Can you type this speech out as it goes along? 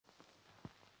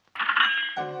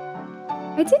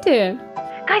I did it.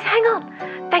 Guys, hang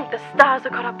on! Thank the stars I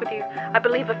caught up with you. I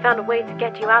believe I found a way to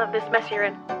get you out of this mess you're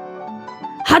in.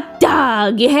 Hot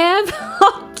dog, you have?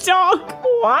 Hot dog,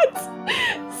 what?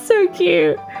 So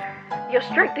cute. Your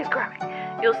strength is growing.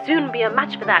 You'll soon be a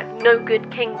match for that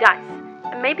no-good King Dice.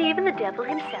 And maybe even the devil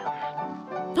himself.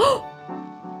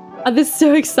 I'm just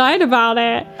so excited about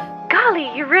it. Golly,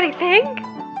 you really think?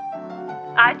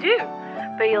 I do.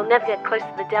 But you'll never get close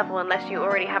to the devil unless you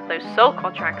already have those soul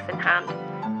contracts in hand.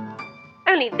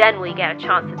 Only then will you get a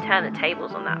chance to turn the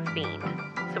tables on that fiend.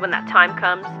 So when that time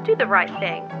comes, do the right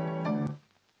thing.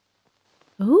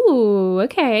 Ooh,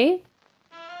 okay.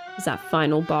 Is that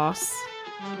final boss?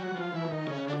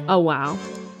 Oh wow.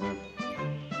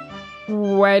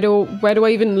 Where do I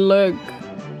even look?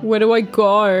 Where do I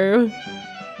go?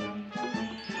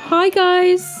 Hi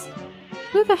guys.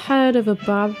 Ever heard of a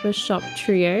barbershop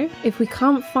trio? If we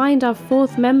can't find our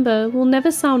fourth member, we'll never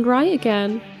sound right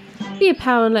again. Be a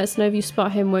pal and let us know if you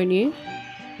spot him, won't you?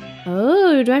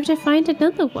 Oh, do I have to find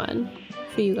another one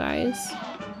for you guys?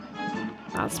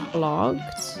 That's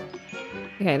blocked.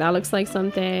 Okay, that looks like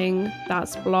something.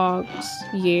 That's blocked.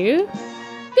 You?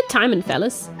 Good timing,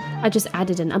 fellas. I just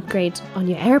added an upgrade on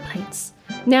your airplanes.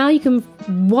 Now you can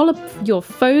wallop your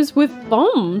foes with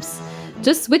bombs.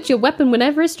 Just switch your weapon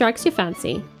whenever it strikes your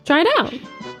fancy. Try it out.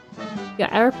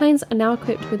 Your airplanes are now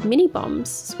equipped with mini bombs.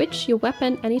 Switch your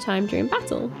weapon anytime during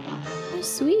battle. Oh,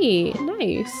 sweet.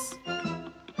 Nice.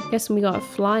 Guess we got a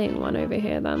flying one over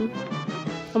here then.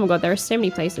 Oh my god, there are so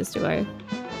many places to go.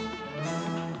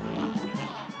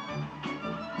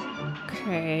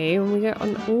 Okay, when we go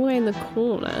on all the way in the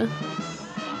corner.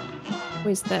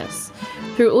 What is this?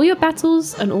 Through all your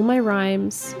battles and all my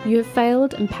rhymes, you have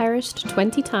failed and perished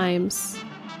 20 times.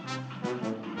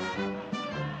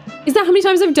 Is that how many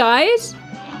times I've died?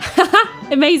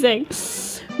 Amazing.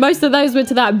 Most of those were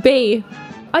to that B.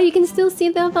 Oh, you can still see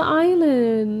the other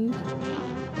island.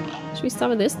 Should we start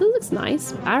with this? This looks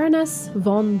nice. Baroness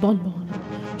von Bonbon.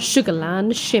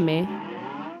 Sugarland Shimmy.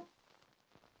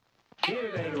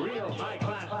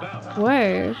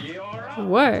 Whoa.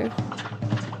 Whoa.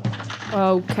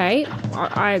 Okay.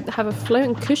 I have a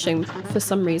floating cushion for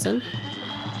some reason.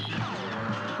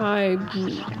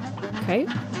 Okay.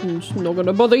 I'm just not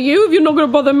gonna bother you if you're not gonna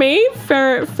bother me.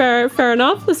 Fair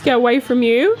enough. Let's get away from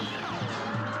you.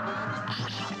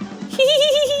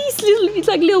 He's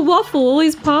like little waffle. All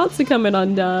his parts are coming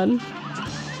undone.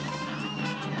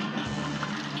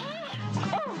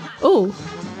 Oh.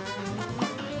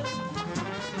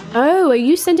 Oh, are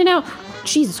you sending out...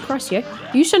 Jesus Christ, yeah.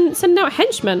 You shouldn't send out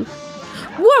henchmen.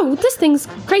 Whoa, this thing's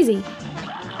crazy.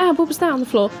 Ow, what was that on the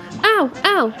floor? Ow,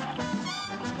 ow.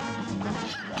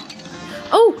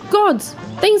 Oh, God.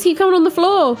 Things keep coming on the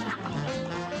floor.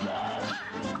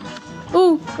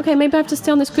 Oh, okay, maybe I have to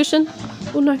stay on this cushion.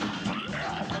 Oh, no.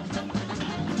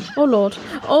 Oh, Lord.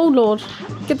 Oh, Lord.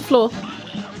 Get the floor.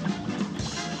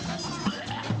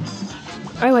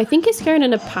 Oh, I think it's going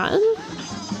in a pattern.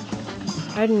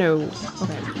 I don't know.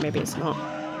 Okay, maybe it's not.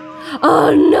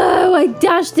 Oh no, I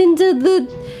dashed into the...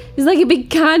 It's like a big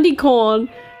candy corn.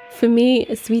 For me,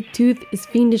 a sweet tooth is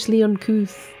fiendishly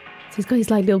uncouth. So he's got his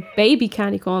like little baby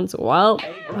candy corns. Well,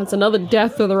 that's another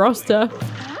death of the roster.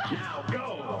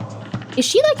 Is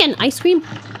she like an ice cream?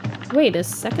 Wait a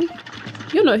second.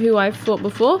 You're not who I've fought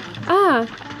before. I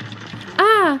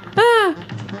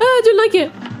don't like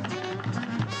it.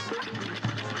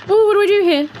 Oh, what do I do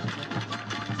here?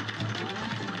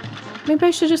 Maybe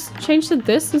I should just change to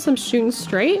this since I'm shooting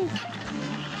straight.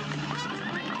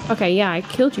 Okay, yeah, I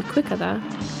killed you quicker there.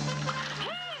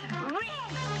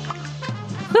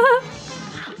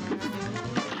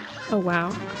 Oh,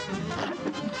 wow.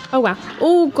 Oh, wow.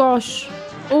 Oh, gosh.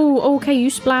 Oh, okay, you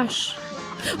splash.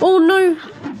 Oh, no.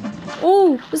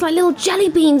 Oh, there's like little jelly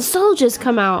bean soldiers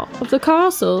come out of the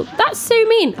castle. That's so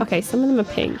mean. Okay, some of them are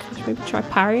pink. Maybe try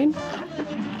parrying.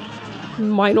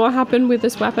 Might not happen with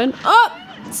this weapon. Oh!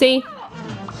 See?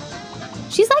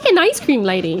 She's like an ice cream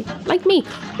lady. Like me.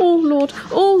 Oh, Lord.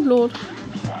 Oh, Lord.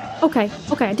 Okay.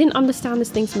 Okay, I didn't understand this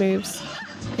thing's moves.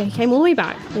 Okay, he came all the way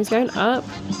back. He's going up.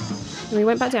 And we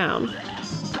went back down.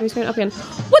 And he's going up again.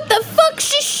 What the fuck?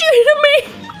 She's shooting at me!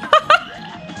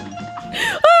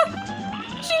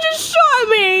 She just shot at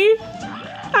me!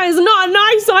 That is not a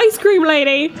nice ice cream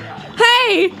lady.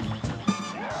 Hey!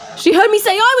 She heard me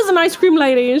say I was an ice cream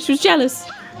lady and she was jealous.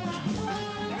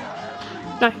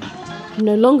 No. I'm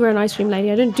no longer an ice cream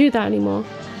lady. I don't do that anymore.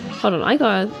 Hold on, I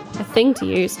got a thing to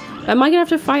use. Am I gonna have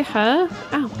to fight her?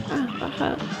 Ow, ow, that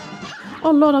hurt.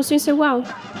 Oh Lord, I was doing so well.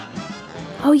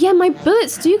 Oh yeah, my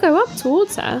bullets do go up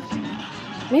towards her.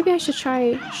 Maybe I should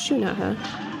try shooting at her.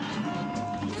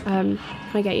 Can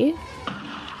I get you?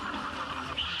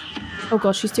 Oh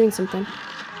god, she's doing something.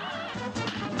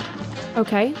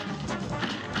 Okay.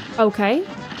 Okay.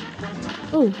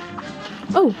 Oh.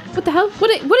 Oh, what the hell?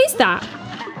 What is that?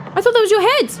 I thought that was your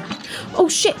head. Oh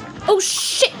shit. Oh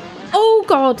shit. Oh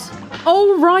god.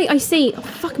 Oh right, I see. Oh,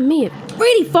 fuck me, it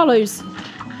really follows.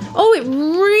 Oh, it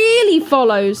really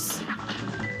follows.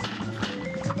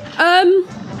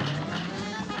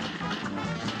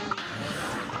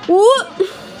 What?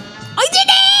 I did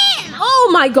it! Oh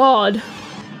my god.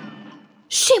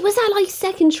 Shit, was that like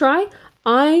second try?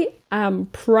 I am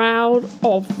proud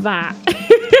of that.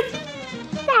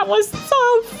 That was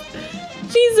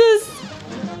tough. Jesus.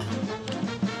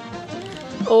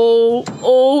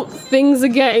 Oh, things are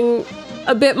getting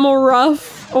a bit more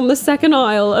rough on the second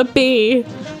aisle. A B.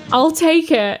 I'll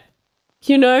take it.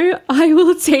 You know, I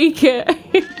will take it.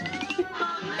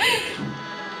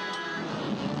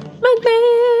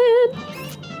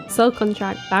 Magman! Sell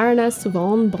contract, Baroness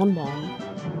von Bonbon.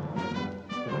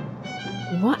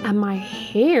 What am I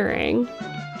hearing?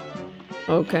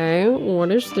 Okay,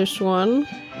 what is this one?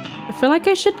 I feel like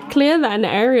I should clear that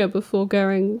area before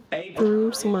going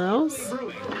through somewhere else.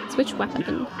 Switch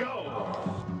weapon.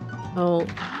 Oh.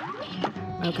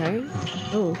 Okay.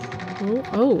 Oh,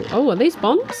 are these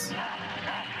bombs?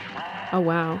 Oh,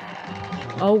 wow.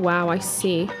 Oh, wow, I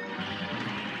see.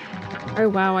 Oh,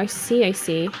 wow, I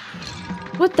see.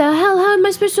 What the hell? How am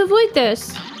I supposed to avoid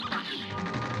this?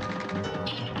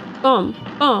 Bomb.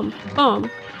 Oh,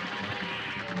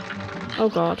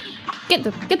 God. Get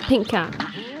the pink cat.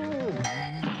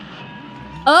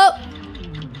 Oh!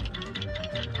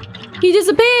 He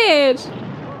disappeared!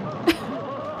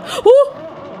 Ooh!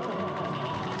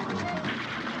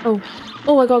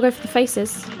 Oh, I gotta go for the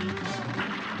faces.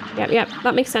 Yep,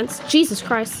 that makes sense. Jesus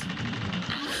Christ.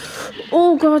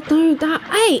 Oh god, no, that...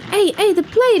 Hey, the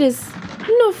blade is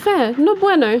not fair, no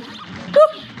bueno. Woo!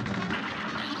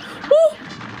 Woo!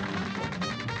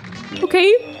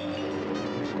 Okay.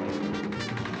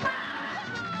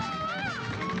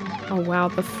 Oh wow,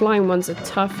 the flying ones are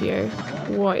tough, yo.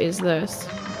 What is this?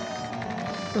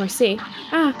 Oh, I see.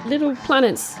 Ah, little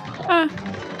planets. Ah.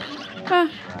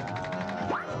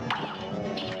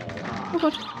 Oh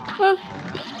god.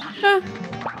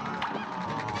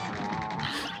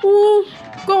 Oh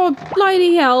god,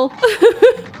 bloody hell.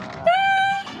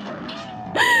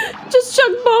 Just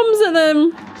chuck bombs at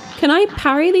them. Can I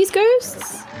parry these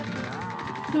ghosts?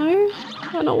 No?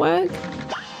 That not work?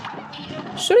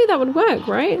 Surely that would work,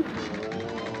 right?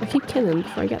 I keep killing them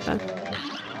before I get there.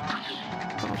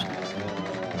 God.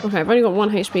 Okay, I've only got 1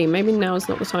 HP. Maybe now is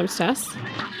not the time to test.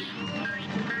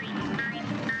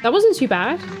 That wasn't too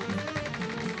bad.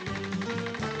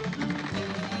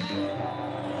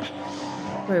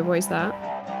 Wait, what is that?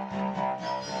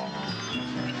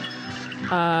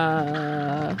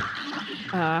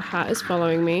 Hat is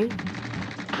following me.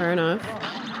 Fair enough.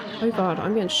 Oh god,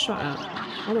 I'm getting shot at.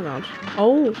 Oh my god.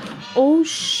 Oh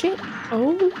shit.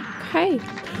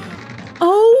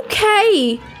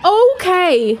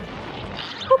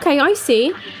 Okay, I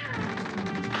see.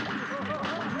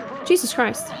 Jesus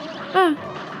Christ. Ah.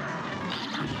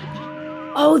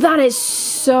 Oh, that is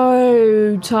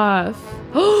so tough.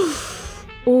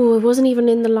 Oh, it wasn't even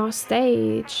in the last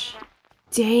stage.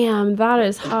 Damn, that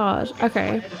is hard.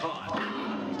 Okay.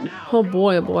 Oh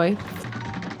boy.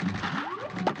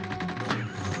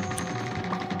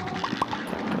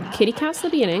 Kitty cat's the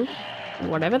beginning.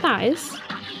 Whatever that is.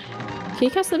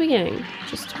 Kitty cat's the beginning.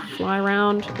 Just fly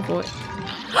around, avoid.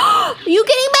 Are you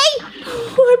kidding me?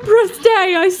 I pressed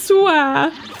A, I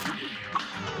swear.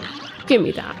 Give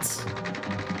me that.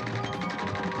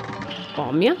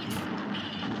 Bomb ya.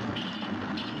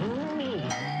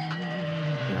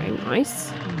 Very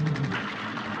nice.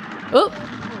 Oh.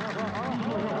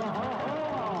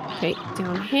 Okay,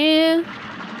 down here.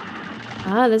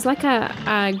 Ah, there's like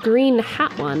a green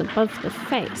hat one above the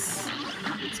face.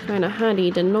 It's kind of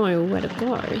handy to know where to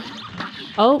go.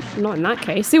 Oh, not in that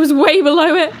case. It was way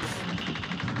below it.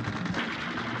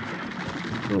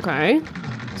 Okay.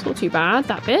 It's not too bad,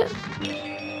 that bit.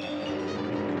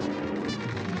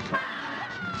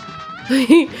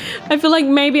 I feel like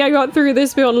maybe I got through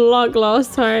this bit on luck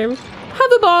last time.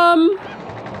 Have a bomb.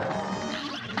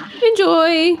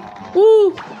 Enjoy.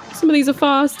 Ooh, some of these are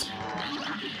fast.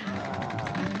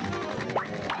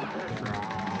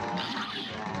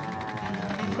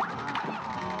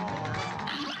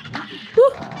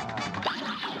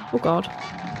 Oh god.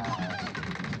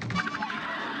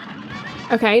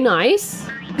 Okay, nice.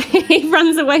 He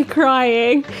runs away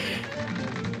crying.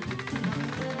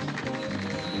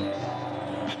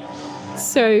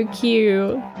 So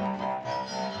cute.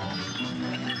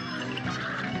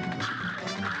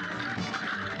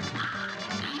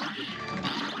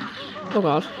 Oh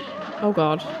god. Oh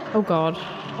god. Oh god.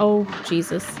 Oh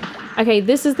Jesus. Okay,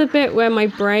 this is the bit where my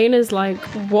brain is like,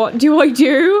 what do I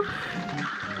do?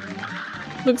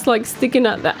 Looks like sticking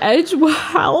at the edge.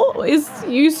 Well, is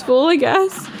useful, I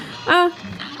guess. Ah.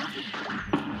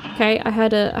 Okay, I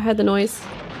heard the noise.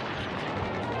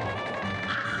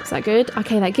 Is that good?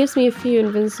 Okay, that gives me a few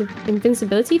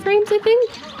invincibility frames, I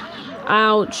think.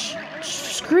 Ouch.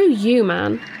 Screw you,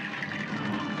 man.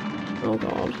 Oh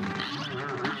god.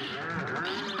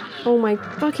 Oh my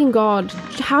fucking god.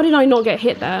 How did I not get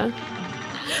hit there?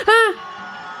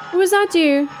 Ah! What does that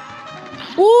do?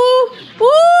 Ooh! Ooh!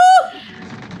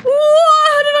 Ooh!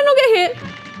 How did I not get hit?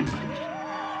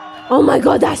 Oh my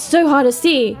god, that's so hard to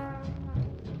see.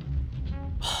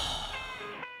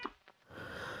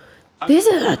 This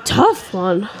is a tough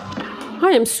one.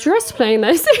 I am stressed playing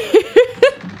this.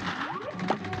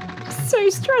 So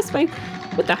stressed playing.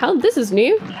 What the hell? This is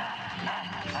new.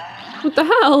 What the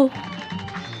hell?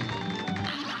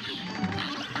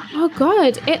 Oh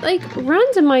god, it like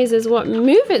randomizes what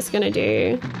move it's gonna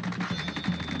do.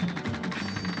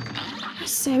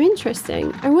 That's so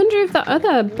interesting. I wonder if the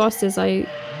other bosses I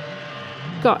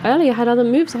got earlier had other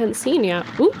moves I hadn't seen yet.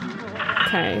 Ooh.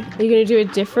 Okay, are you gonna do a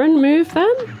different move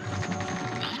then?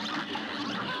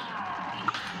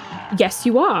 Yes,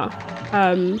 you are.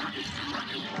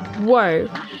 Whoa.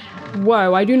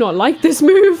 Whoa, I do not like this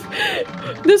move.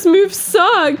 This move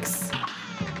sucks.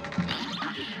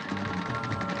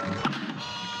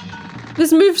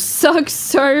 This move sucks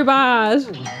so bad.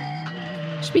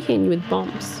 Should be hitting you with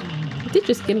bombs. You did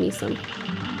just give me some.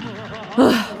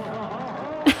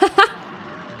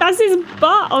 That's his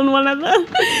butt on one of the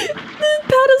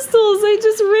pedestals, I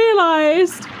just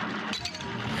realized.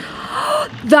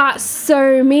 That's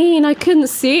so mean, I couldn't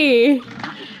see.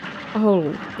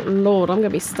 Oh lord, I'm gonna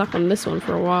be stuck on this one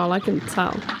for a while, I can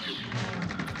tell.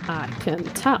 I can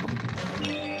tell.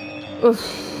 Oof.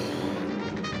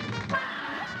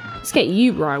 Let's get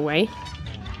you right away.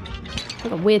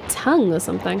 Got a weird tongue or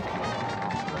something.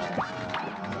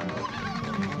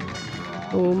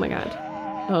 Oh my god.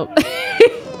 Oh.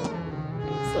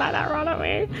 Just let that run at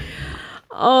me.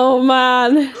 Oh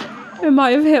man. I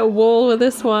might have hit a wall with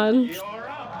this one.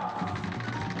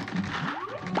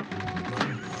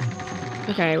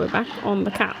 Okay, we're back on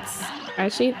the cats. I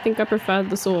actually think I preferred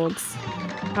the swords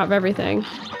out of everything.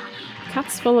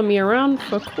 Cats follow me around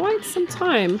for quite some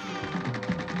time.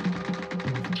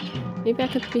 Maybe I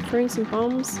could be throwing some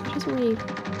bombs. It doesn't really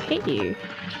hit you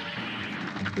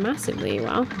massively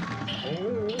well.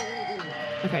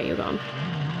 Okay, you're gone.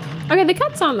 Okay, the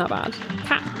cats aren't that bad.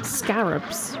 Cat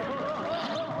scarabs.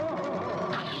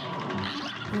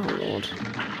 Oh lord.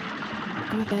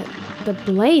 God, the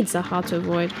blades are hard to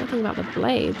avoid. What thing about the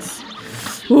blades?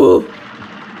 Ooh!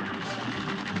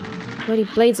 Bloody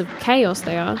blades of chaos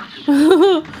they are.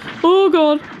 Oh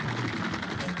god.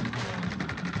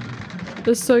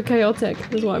 They're so chaotic,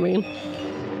 is what I mean.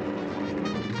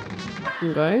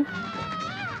 Go.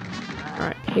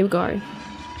 Alright, here we go.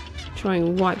 Try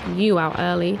and wipe you out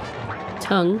early.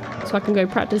 Tongue. So I can go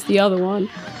practice the other one.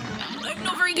 I'm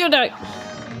not very good at it.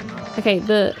 Okay,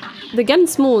 the getting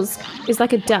smalls is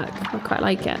like a duck. I quite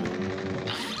like it.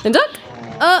 And duck!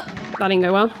 That didn't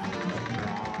go well.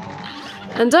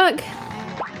 And duck!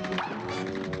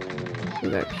 We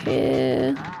go up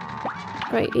here.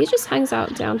 Great, he just hangs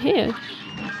out down here.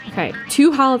 Okay,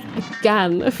 2 health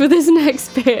again for this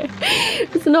next bit.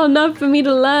 It's not enough for me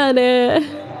to learn it.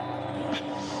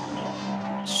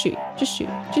 Shoot, just shoot,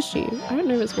 just shoot. I don't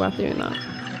know if it's worth doing that.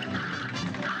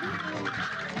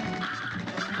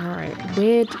 Alright,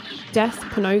 weird death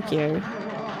Pinocchio.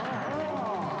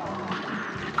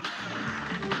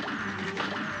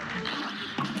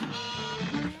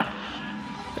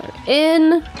 Go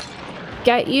in.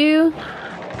 Get you.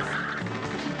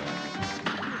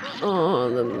 Oh,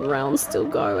 the round's still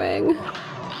going.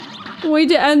 Way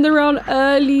to end the round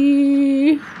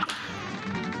early.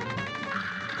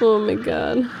 Oh my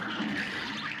god.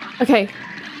 Okay,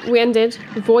 we ended.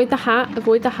 Avoid the hat,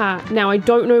 avoid the hat. Now, I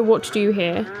don't know what to do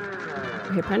here.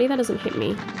 Okay, apparently that doesn't hit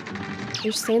me.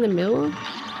 You just stay in the middle.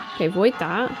 Okay, avoid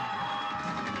that.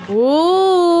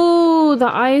 Ooh, the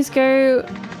eyes go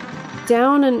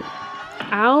down and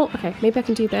out. Okay, maybe I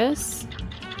can do this.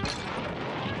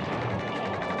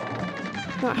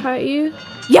 That hurt you?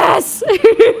 Yes!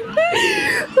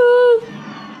 Oh,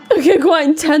 I get quite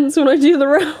intense when I do the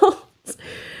rounds.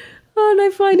 Oh, and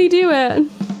I finally do it.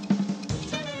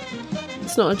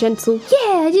 It's not a gentle,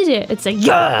 yeah, I did it. It's a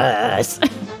yes!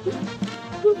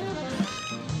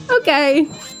 Okay.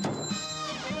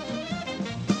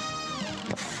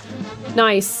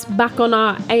 Nice. Back on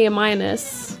our A-.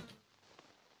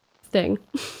 thing.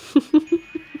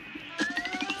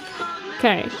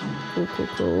 Okay.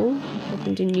 Cool.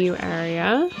 Opened a new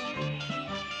area.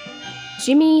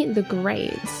 Jimmy the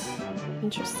Great.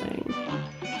 Interesting.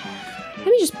 Let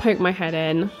me just poke my head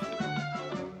in.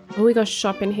 Oh, we got a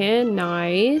shop in here.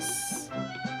 Nice.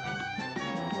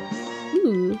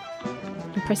 Ooh.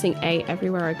 I'm pressing A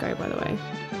everywhere I go, by the way.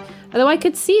 Although I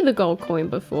could see the gold coin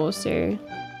before, so...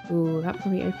 Ooh, that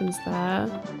probably opens there.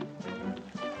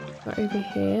 Got over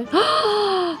here.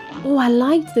 Oh, I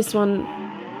liked this one.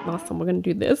 Last time we're gonna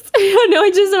do this. I know, I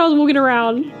just said I was walking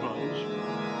around.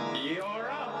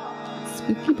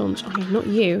 Spooky bunch. Okay, not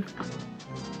you.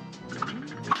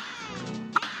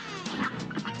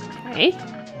 Okay.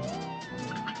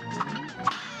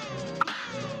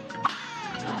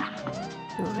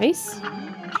 Nice.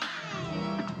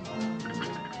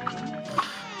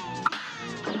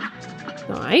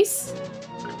 Nice.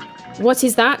 What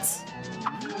is that?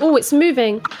 Oh, it's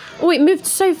moving. Oh, it moved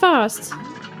so fast.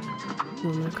 Oh,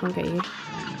 no, I can't get you.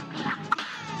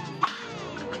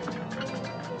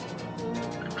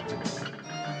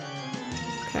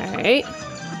 Okay.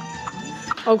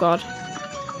 Oh, God.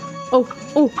 Oh.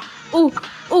 Oh,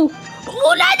 no,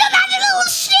 that little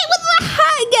shit with the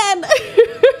hat again.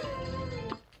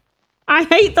 I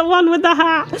hate the one with the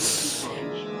hat.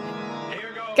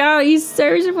 God, he's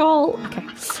so small. Okay.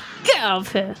 Get out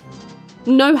of here.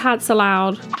 No hats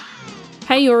allowed.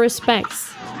 Pay your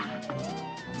respects.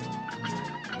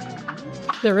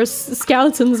 There are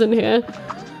skeletons in here.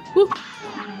 Woo.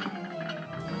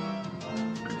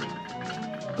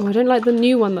 Oh, I don't like the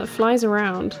new one that flies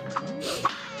around.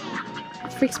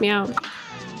 It freaks me out.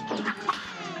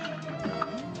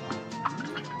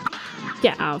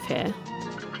 Get out of here.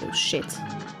 Oh, shit.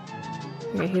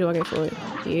 Okay, who do I go for?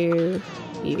 You.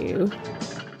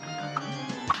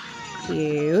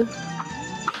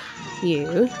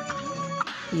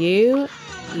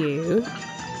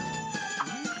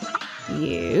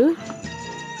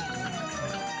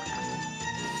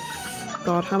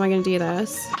 God, how am I gonna do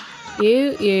this?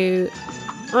 You.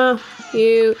 No!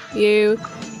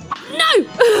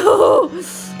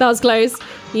 That was close.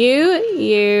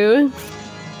 You.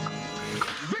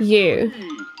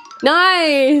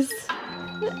 Nice!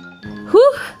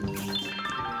 Whew!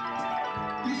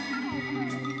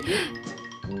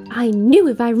 I knew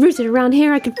if I rooted around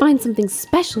here I could find something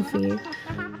special for you.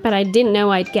 But I didn't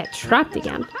know I'd get trapped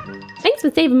again. Thanks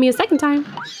for saving me a second time.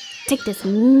 Take this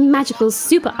magical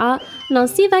super art and I'll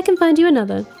see if I can find you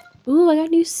another. Ooh, I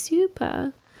got new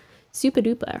super. Super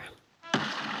duper.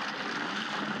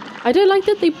 I don't like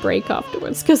that they break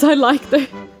afterwards because I like the...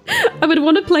 I would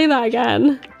want to play that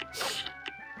again.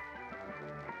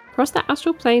 Cross the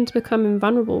astral plane to become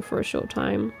invulnerable for a short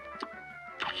time.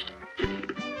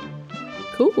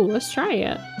 Cool, let's try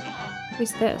it.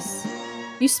 Who's this?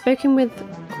 You spoken with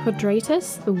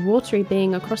Quadratus, the watery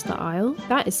being across the aisle?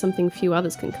 That is something few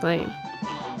others can claim.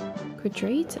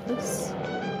 Quadratus?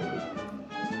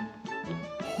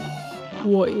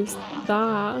 What is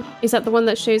that? Is that the one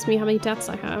that shows me how many deaths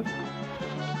I have?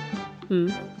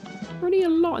 Already a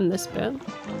lot in this bit.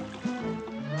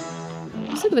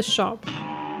 Let's look at the shop.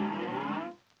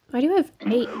 I do have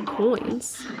 8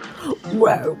 coins.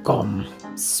 Welcome.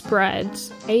 Spread.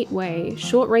 8-way.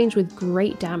 Short range with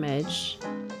great damage.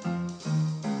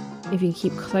 If you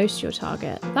keep close to your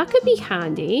target. That could be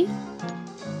handy.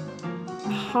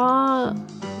 The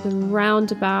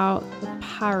roundabout, the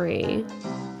parry,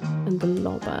 and the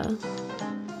lobber.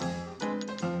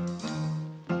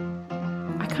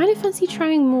 I kind of fancy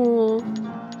trying more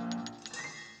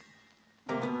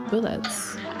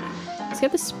bullets. Let's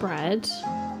get the spread.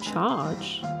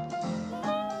 Charge.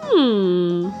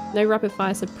 No rapid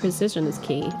fire, so precision is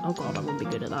key. Oh god, I won't be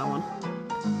good at that one.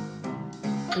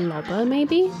 Lobber,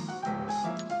 maybe?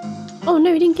 Oh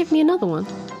no, he didn't give me another one.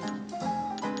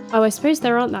 Oh, I suppose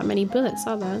there aren't that many bullets,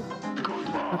 are there?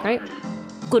 Okay.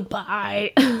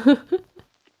 Goodbye.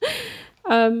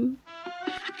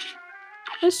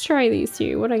 Let's try these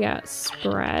two. What do I get?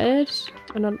 Spread.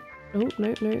 And a... Oh,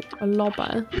 no. A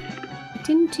lobber. I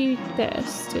didn't do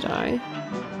this, did I?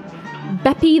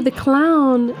 Beppy the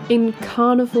Clown in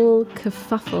Carnival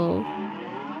Kerfuffle.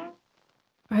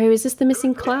 Oh, is this the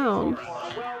missing clown?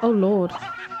 Oh lord.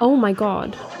 Oh my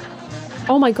god.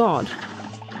 Oh my god.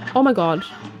 Oh my god.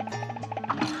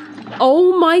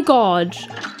 Oh my god.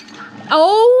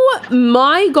 Oh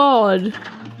my god.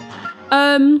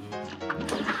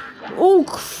 Oh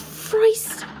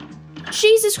Christ.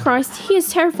 Jesus Christ, he is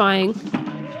terrifying.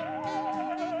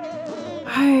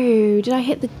 Oh, did I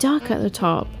hit the duck at the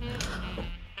top?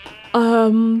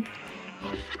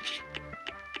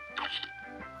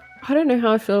 I don't know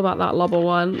how I feel about that lobber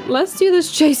one. Let's do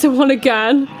this chaser one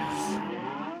again.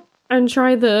 And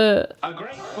try the...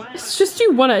 Let's just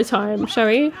do one at a time, shall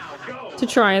we? To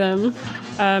try them.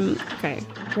 Okay.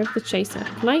 We have the chaser.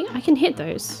 I can hit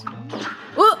those.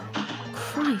 Oh!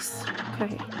 Christ.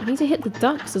 Okay. I need to hit the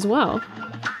ducks as well.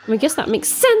 I guess that makes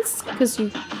sense, because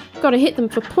you've got to hit them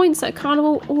for points at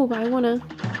Carnival. Oh, but I wanna...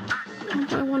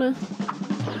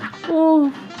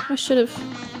 Oh, I should have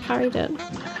parried it.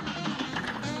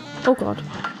 Oh god.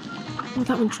 Oh,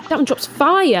 that one drops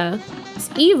fire. It's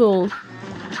evil.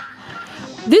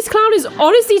 This clown is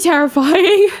honestly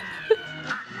terrifying.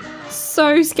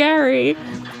 So scary.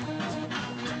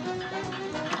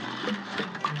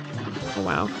 Oh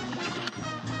wow.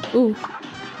 Ooh.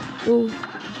 Ooh.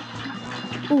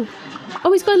 Ooh.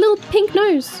 Oh, he's got a little pink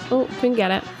nose. Oh, couldn't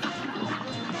get it.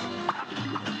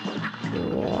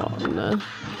 One.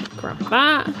 Grab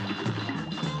that.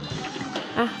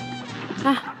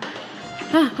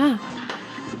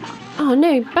 Oh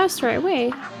no, burst right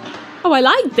away. Oh, I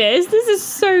like this. This is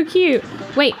so cute.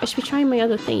 Wait, I should be trying my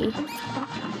other thingy.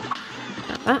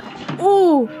 Like that.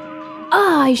 Oh!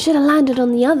 Ah, I should have landed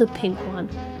on the other pink one.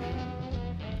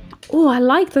 Oh, I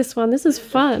like this one. This is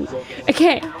fun.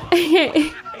 Okay.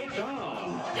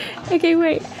 Okay,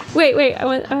 wait. I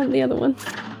want the other one.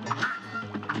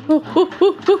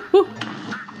 Oh.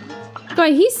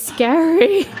 God, he's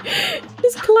scary.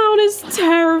 This clown is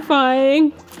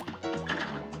terrifying.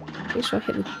 Make sure I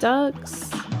hit the ducks.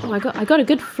 Oh, I got a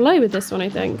good flow with this one, I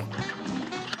think.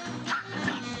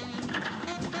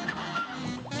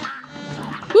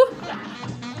 Woo!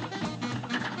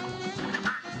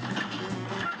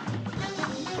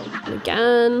 And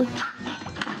again.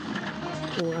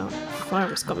 Oh, wow. Fire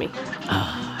almost got me. Oh,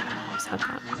 I just had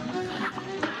that.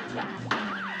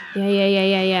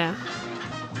 Yeah.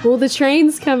 All the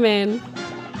trains come in.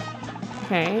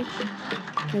 Okay.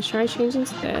 Can I try changing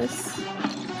to this?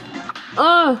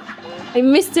 Oh! I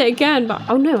missed it again, but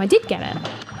oh no, I did get it.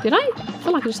 Did I? I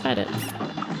feel like I just had it.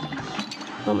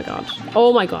 Oh my god.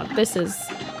 Oh my god, this is...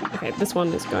 Okay, this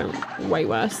one is going way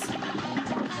worse.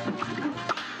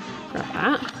 Grab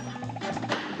that.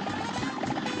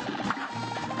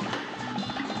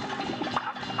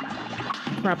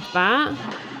 Grab that.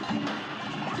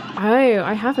 Oh,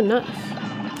 I have enough.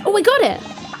 Oh, I got it!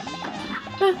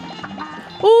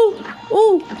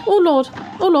 Oh lord.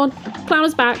 Oh lord. Clown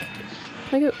is back.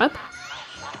 Can I go up?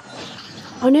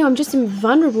 Oh no, I'm just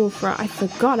invulnerable for it. I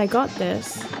forgot I got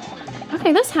this.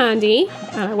 Okay, that's handy.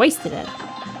 And I wasted it.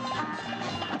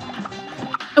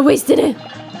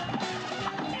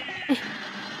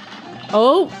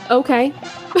 Oh, okay.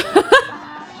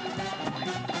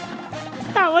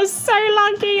 That was so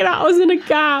lucky. That was in a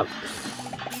gap.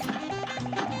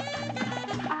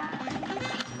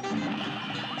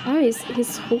 Oh,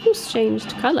 his horse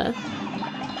changed colour.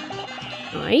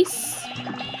 Nice.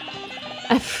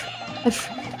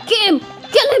 Get him!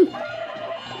 Get him!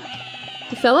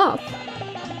 He fell off.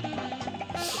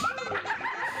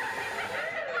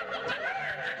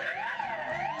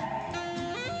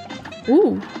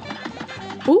 Ooh.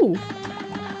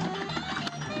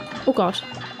 Oh god.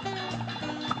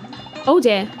 Oh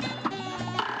dear.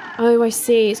 Oh, I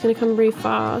see. It's going to come really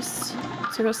fast. So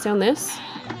I've got to stay on this.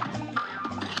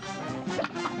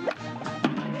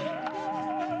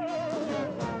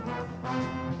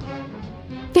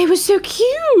 They were so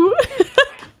cute!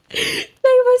 They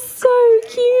were so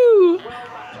cute!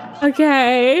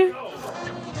 Okay.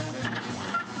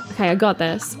 Okay, I got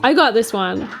this. I got this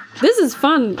one. This is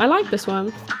fun. I like this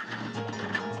one.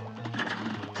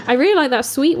 I really like that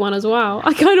sweet one as well.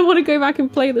 I kind of want to go back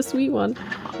and play the sweet one.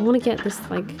 I want to get this,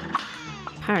 like,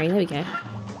 parry. There we go.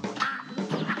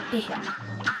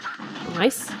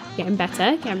 Nice. Getting better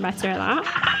at that.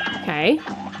 Okay.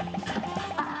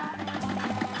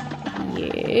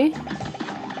 You.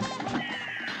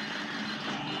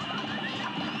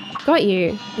 Got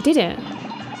you. I did it.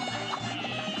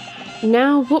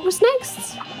 Now, what was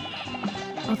next?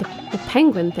 Oh, the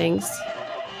penguin things.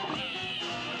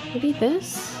 Maybe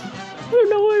this? I don't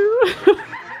know.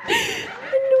 I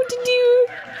don't know what to do.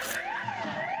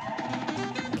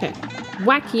 Okay.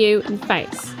 Whack you in the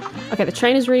face. Okay, the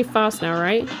train is really fast now,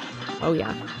 right? Oh,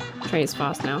 yeah. The train is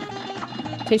fast now.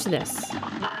 Change to this.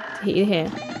 Hit you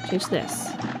here. Change to this.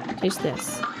 Change to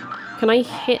this. Can I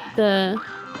hit the...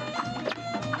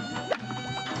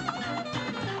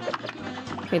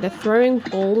 Okay, they're throwing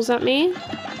balls at me.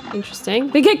 Interesting.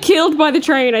 They get killed by the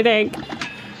train, I think.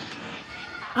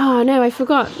 Oh no, I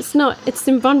forgot. It's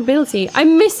invulnerability.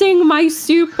 I'm missing my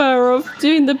super of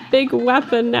doing the big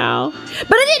weapon now.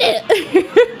 But I did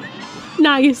it!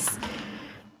 Nice.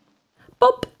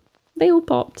 Bop. They all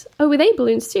popped. Oh, were they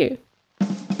balloons too?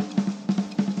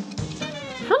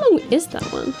 How long is that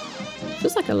one?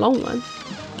 Feels like a long one.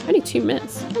 Only 2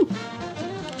 minutes.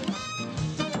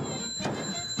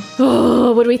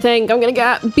 Oh, what do we think? I'm gonna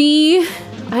get B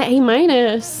at A-.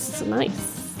 Nice.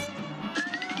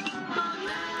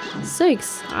 So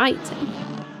exciting.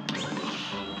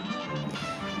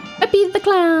 Uppy the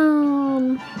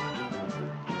clown.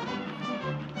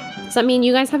 Does that mean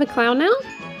you guys have a clown now?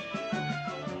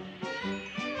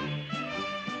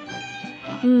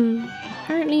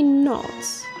 Apparently not.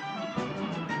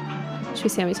 Should we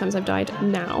see how many times I've died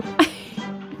now?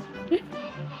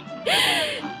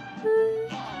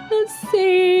 Let's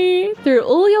see. Through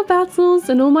all your battles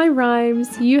and all my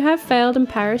rhymes, you have failed and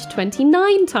perished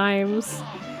 29 times.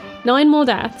 9 more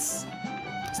deaths.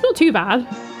 It's not too bad.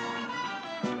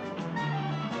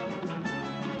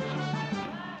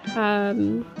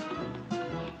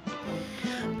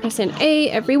 Pressing A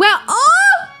everywhere. Oh!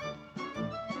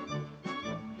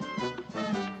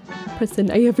 Pressing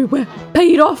A everywhere.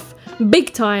 Paid off.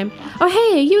 Big time. Oh,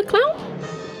 hey, are you a clown?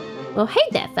 Well, hey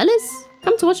there, fellas.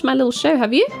 Come to watch my little show,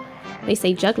 have you? They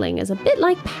say juggling is a bit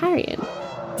like parrying.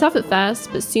 Tough at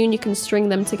first, but soon you can string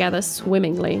them together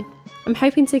swimmingly. I'm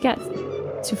hoping to get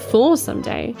to 4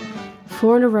 someday.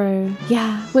 4 in a row.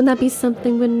 Yeah, wouldn't that be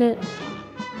something, wouldn't it?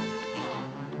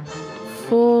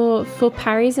 4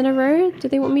 parries in a row? Do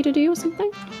they want me to do or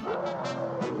something?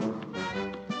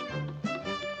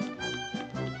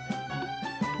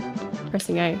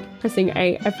 Pressing A. Pressing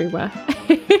A everywhere.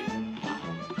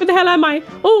 Where the hell am I?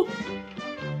 Oh!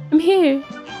 I'm here.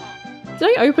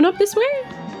 Did I open up this way?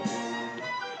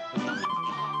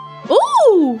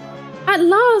 Oh! At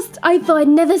last! I thought I'd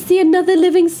never see another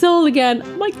living soul again.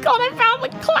 Oh my god, I found the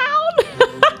clown!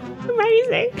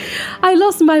 Amazing. I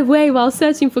lost my way while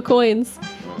searching for coins.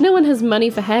 No one has money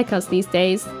for haircuts these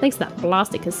days, thanks to that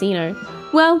blasted casino.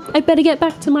 Well, I better get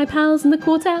back to my pals in the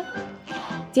quartet.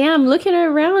 Damn, looking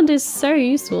around is so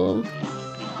useful.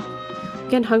 I'm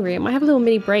getting hungry. I might have a little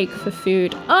mini break for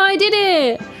food. Oh, I did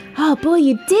it! Oh boy,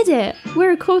 you did it!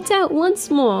 We're a quartet once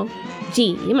more.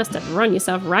 Gee, you must have run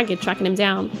yourself ragged tracking him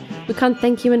down. We can't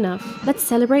thank you enough. Let's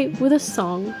celebrate with a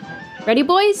song. Ready,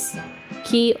 boys?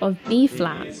 Key of B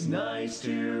flat. It's nice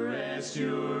to rest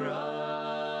your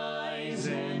eyes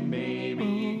and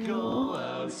maybe go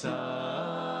outside.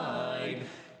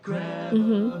 Grab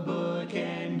a book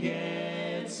and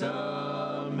get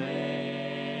some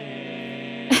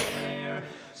air.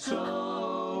 So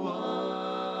what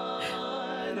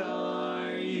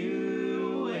are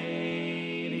you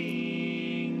waiting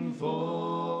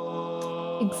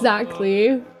for?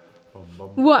 Exactly.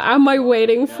 What am I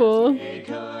waiting for? Take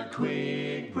a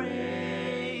quick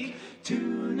break.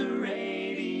 Tune the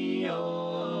radio.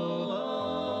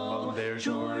 There's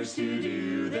chores to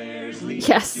do. There's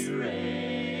leaves to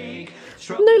rake.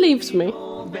 No leaves for me.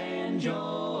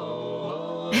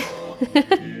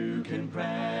 You can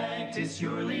practice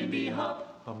your Lindy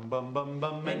hop. Bum bum bum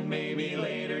bum, and maybe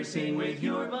later sing with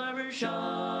your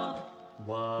barbershop.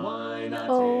 Why not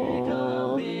take a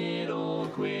little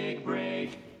quick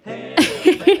break? Head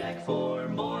back for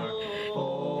more,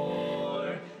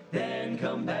 or then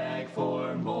come back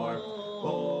for more,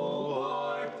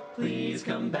 or please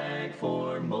come back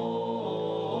for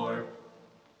more.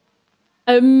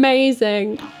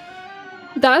 Amazing.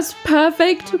 That's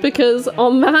perfect because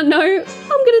on that note,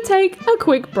 I'm gonna take a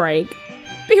quick break.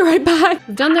 Be right back.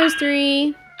 I've done those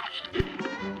 3.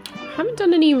 Haven't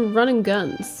done any run and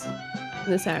guns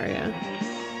in this area.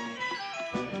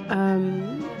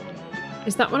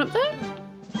 Is that one up there?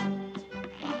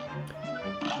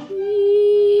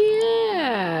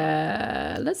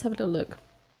 Yeah. Let's have a little look.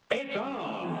 It's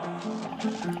on.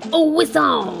 Oh, it's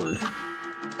on.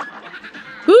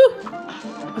 Ooh,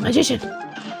 a magician.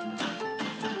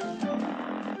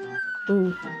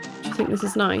 Ooh, do you think this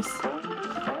is nice?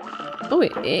 Oh,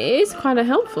 it is kind of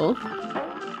helpful.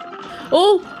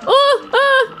 Balloon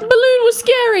was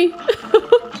scary.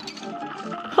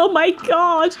 Oh my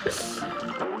god.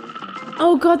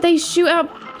 Oh god, they shoot out...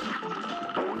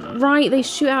 Right, they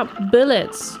shoot out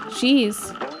bullets.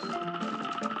 Jeez.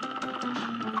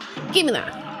 Give me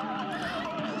that.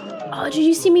 Oh, did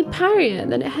you see me parry it?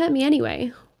 Then it hurt me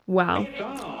anyway. Wow.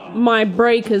 My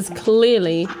break is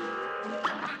clearly...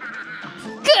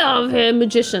 Get out of here,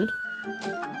 magician.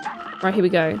 Right, here we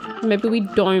go. Maybe we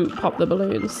don't pop the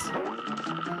balloons.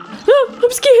 Oh,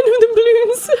 I'm scared of the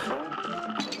balloons.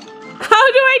 How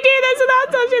do I do this without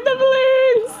touching the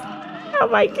balloons? Oh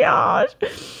my gosh.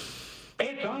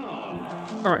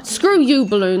 Alright, screw you,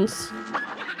 balloons.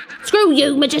 Screw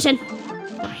you, magician.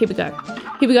 Right, here we go.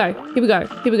 Here we go. Here we go.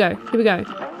 Here we go. Here we go.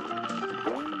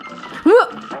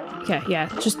 Okay, yeah.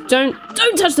 Just don't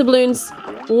touch the balloons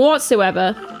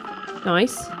whatsoever.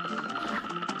 Nice.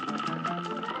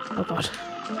 Oh god.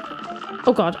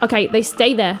 Oh god. Okay, they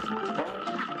stay there.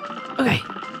 Okay.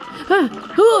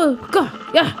 Oh god.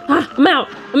 Yeah. I'm out.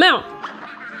 I'm out.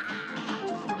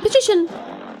 Magician.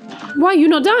 Why are you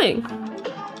not dying?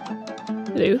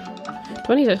 Hello.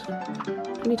 Do I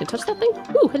need to touch that thing?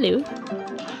 Ooh, hello.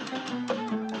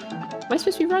 Am I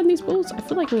supposed to be riding these balls? I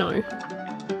feel like no.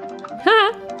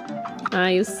 Ha!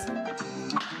 Nice.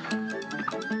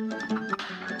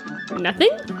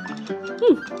 Nothing?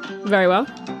 Very well.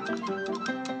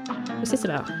 What's this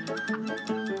about?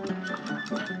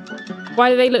 Why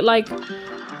do they look like...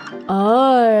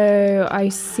 Oh, I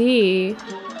see.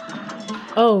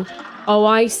 Oh,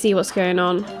 I see what's going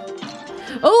on.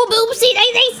 Oh, boopsie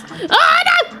daisies! Oh,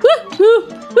 no!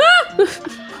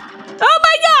 Oh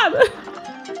my god!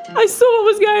 I saw what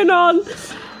was going on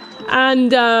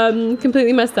and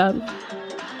completely messed up.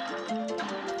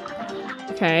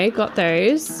 Okay, got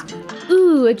those.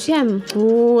 Ooh, a gem.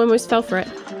 Ooh, I almost fell for it.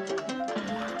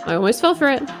 I almost fell for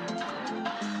it.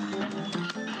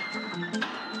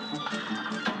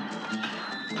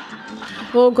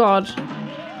 Oh god.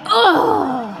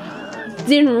 Oh!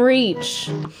 Didn't reach.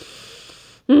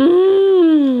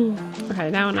 Okay,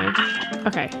 now I know.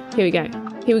 Okay, here we go.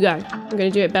 Here we go. I'm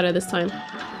gonna do it better this time.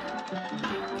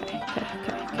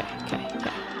 Okay.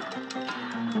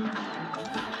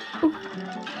 Ooh.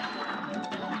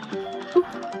 Ooh.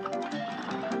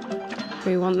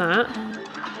 We want that.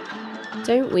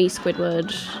 Don't we,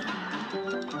 Squidward?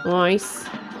 Nice.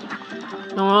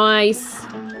 Nice.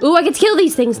 Ooh, I get to kill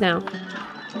these things now.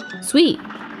 Sweet.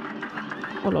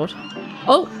 Oh lord.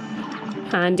 Oh!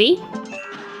 Handy.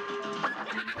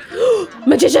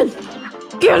 Magician!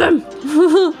 Kill him!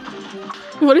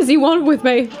 What does he want with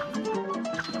me?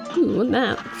 Ooh, want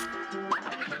that.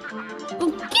 Oh,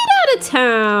 get out of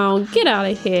town! Get out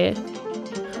of here.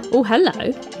 Oh,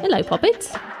 hello. Hello,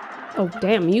 Poppet. Oh,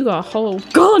 damn, you got a whole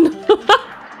gun! This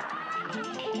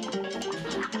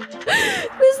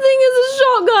thing is a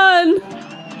shotgun!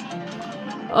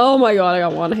 Oh my god, I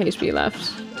got 1 HP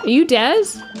left. Are you dead?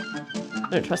 I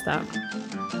don't trust that.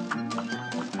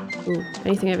 Ooh,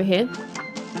 anything over here?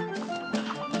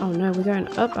 Oh no, we're going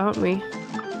up, aren't we?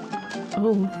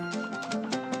 Oh.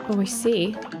 Oh, I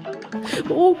see.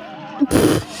 Oh!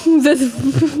 The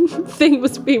thing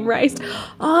was being raised.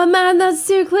 Oh man, that's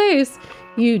too close!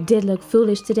 You did look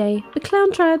foolish today. The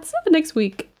clown tried. See you next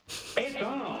week.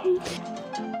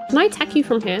 Can I attack you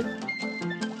from here?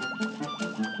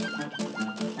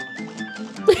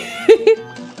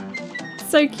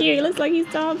 So cute. Looks like he's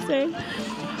dancing.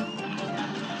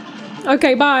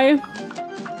 Okay, bye.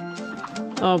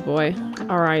 Oh boy.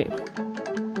 Alright.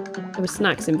 There were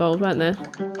snacks involved, weren't there?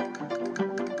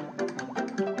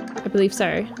 I believe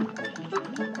so.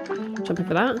 Jump in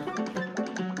for that.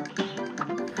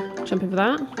 Jump in for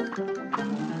that.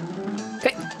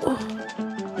 Okay. Oh,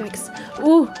 yikes.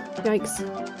 Oh, yikes.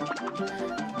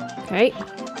 Okay.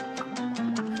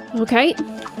 Okay.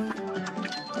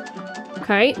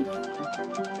 Okay.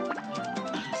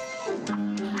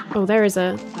 Oh, there is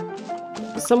a...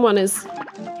 Someone is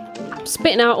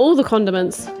spitting out all the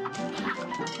condiments.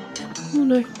 Oh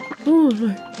no. Oh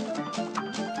no.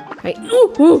 Okay.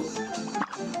 Oh, oh.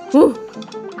 Oh.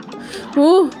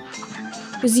 Oh.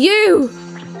 It's you!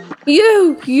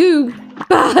 You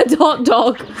bad hot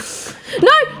dog.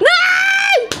 No! No!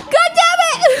 God damn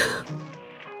it!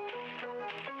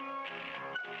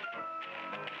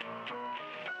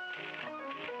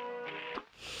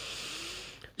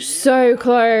 So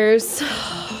close.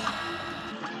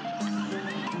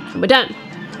 We're done.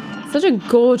 Such a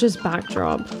gorgeous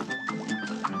backdrop.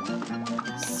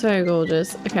 So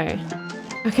gorgeous. Okay.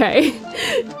 Okay.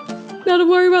 Not to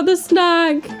worry about the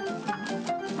snack.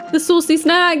 The saucy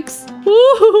snacks.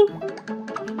 Woo!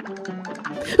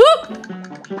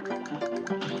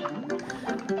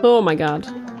 Oh my god.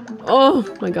 Oh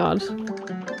my god.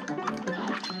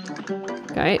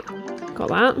 Okay. Got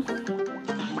that.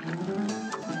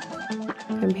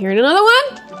 I'm hearing another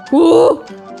one. Whoa!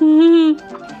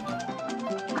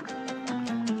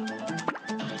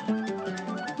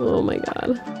 Oh my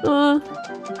god.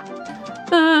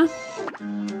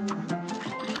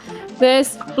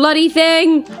 This bloody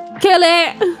thing! Kill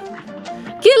it!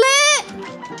 Kill it!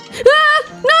 Ah!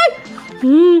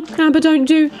 No! Amber, don't.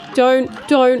 Get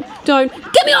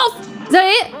me off! Is that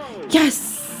it? Yes!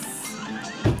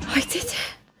 I did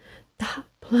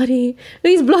it.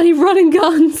 These bloody running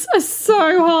guns are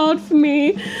so hard for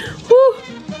me. Woo.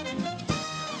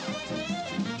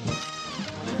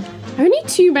 Only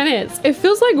 2 minutes. It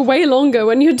feels like way longer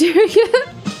when you're doing it.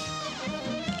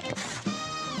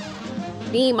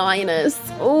 B minus.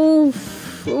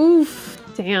 Oof. Oof.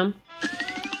 Damn.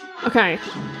 Okay.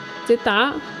 Did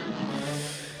that.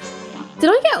 Did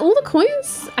I get all the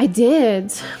coins? I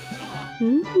did.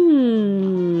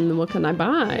 What can I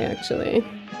buy, actually?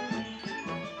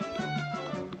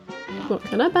 What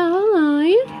can I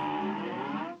buy?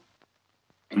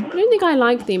 I don't think I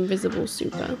like the invisible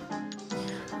super.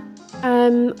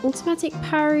 Automatic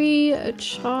parry, a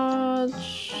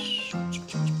charge.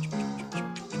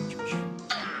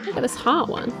 Look at this heart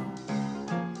one.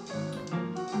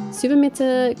 Super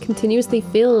meter continuously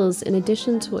fills in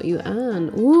addition to what you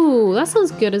earn. Ooh, that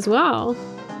sounds good as well.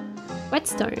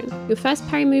 Whetstone. Your first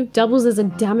parry move doubles as a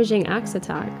damaging axe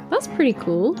attack. That's pretty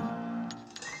cool.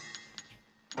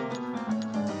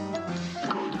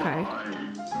 Okay.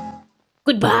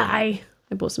 Goodbye.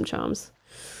 I bought some charms.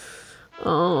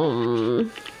 Do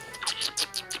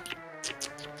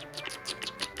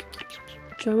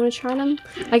I want to try them?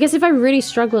 I guess if I really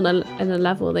struggle in a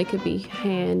level, they could be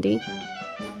handy.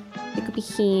 They could be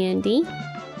handy.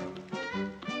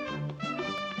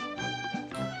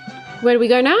 Where do we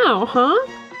go now, huh?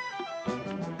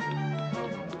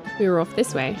 We were off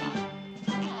this way.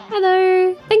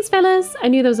 Hello. Thanks, fellas. I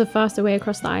knew there was a faster way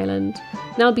across the island.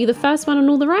 Now I'll be the first one on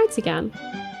all the rides again.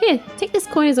 Here, take this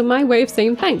coin as my way of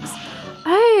saying thanks.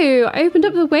 Oh, I opened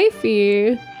up the way for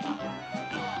you.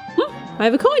 I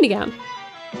have a coin again.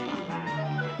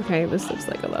 Okay, this looks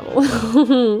like a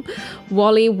level.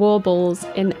 Wally warbles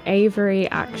in Avery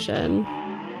action.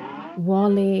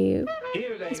 Wally.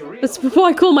 That's what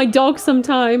I call my dog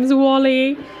sometimes,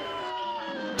 Wally.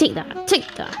 Take that,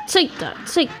 take that, take that,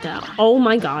 take that. Oh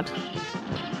my god.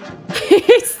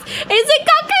 It's a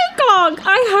cuckoo clock!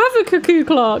 I have a cuckoo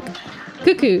clock.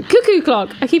 Cuckoo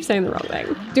clock. I keep saying the wrong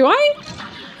thing. Do I?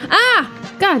 Ah!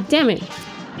 God damn it.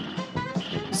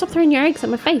 Stop throwing your eggs at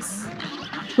my face.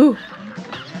 Ooh.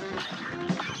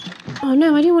 Oh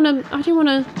no, I didn't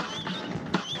wanna...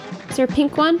 Is there a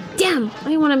pink one? Damn! I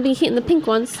didn't wanna be hitting the pink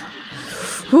ones.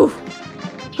 Whew.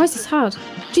 Why is this hard?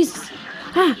 Jesus.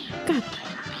 Ah! God.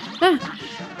 Ah!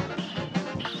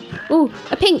 Ooh,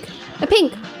 a pink! A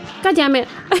pink! God damn it!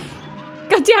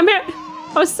 God damn it!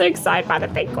 I was so excited by the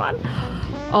pink one.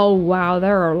 Oh wow,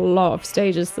 there are a lot of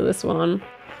stages to this one.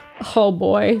 Oh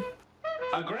boy.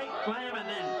 A great slam and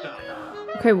then some.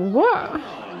 Okay, what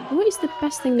is the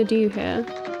best thing to do here?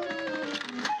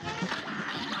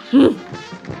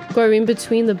 Go in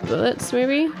between the bullets,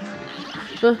 maybe?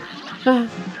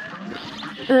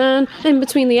 And in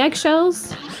between the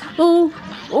eggshells. Oh,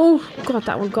 god,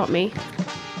 that one got me.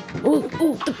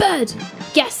 Oh, the bird!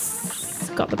 Yes!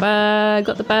 Got the bird,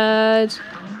 got the bird.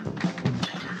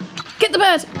 Get the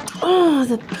bird! Oh,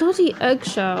 the bloody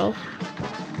eggshell.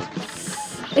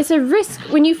 It's a risk.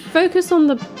 When you focus on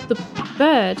the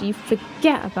bird, you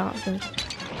forget about the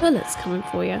bullets coming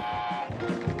for you.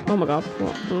 Oh my god.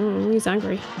 What? He's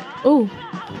angry. Oh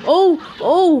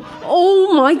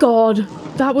my god.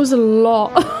 That was a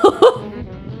lot.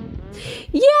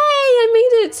 Yay! I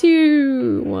made it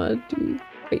to...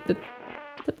 Wait, the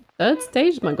third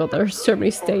stage? My god, there are so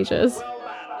many stages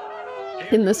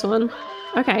in this one.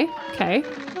 Okay.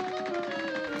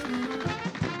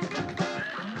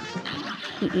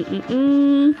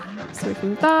 So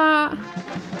from that.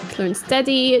 Slow and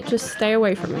steady. Just stay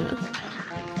away from it.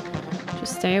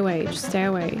 Just stay away. Just stay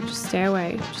away. Just stay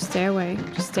away. Just stay away.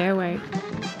 Just stay away.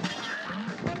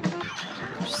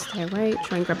 Just stay away.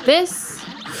 Try and grab this.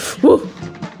 Woo!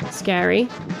 Scary.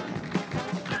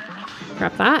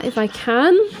 Grab that if I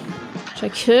can. Which I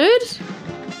could.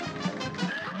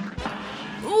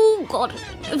 Oh god.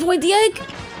 Avoid the egg.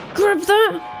 Grab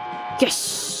that.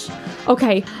 Yes.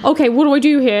 Okay. What do I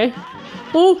do here?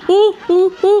 Oh,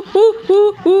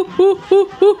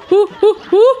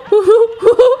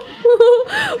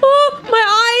 my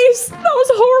eyes! That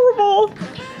was horrible!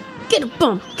 Get a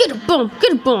bump!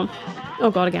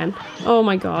 Oh god, again. Oh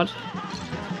my god.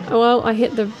 Oh well, I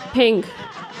hit the pink.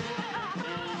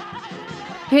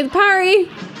 I hit the parry!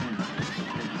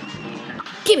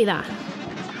 Give me that!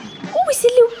 Oh, it's a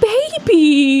little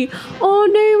baby! Oh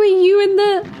no, are you in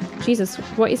the... Jesus,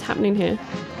 what is happening here?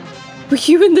 Were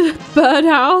you in the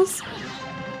birdhouse?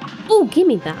 Oh, give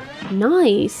me that.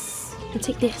 Nice. I'll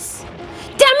take this.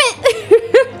 Damn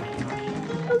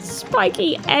it!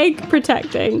 Spiky egg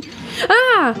protecting.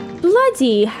 Ah,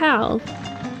 bloody hell.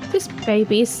 This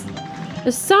baby's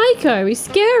a psycho. He's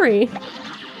scary.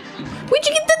 Where'd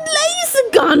you get the laser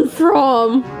gun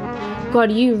from?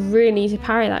 God, you really need to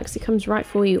parry that because it comes right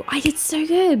for you. I did so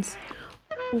good.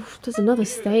 Oof, there's another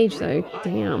stage though.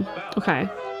 Damn. Okay.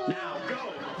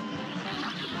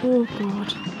 Oh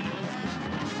god.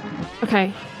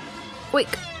 Okay. Quick.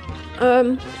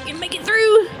 can make it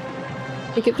through.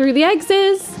 Make it through the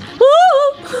exits.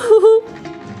 Ooh!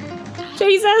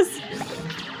 Jesus.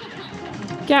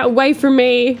 Get away from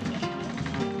me.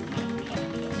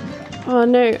 Oh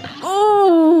no.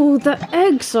 Oh, the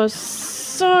eggs are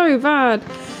so bad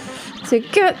to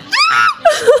get.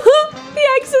 The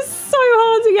eggs are so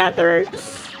hard to get through.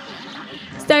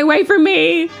 Stay away from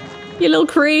me, you little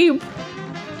creep.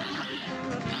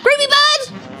 Creepy bird!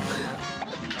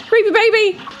 Creepy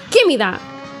baby! Give me that.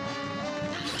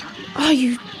 Oh,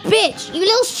 you bitch! You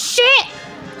little shit!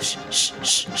 Shh, shh,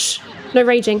 shh, shh. No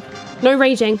raging. No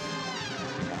raging.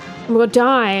 I'm gonna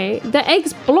die. The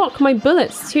eggs block my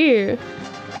bullets too.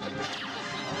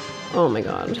 Oh my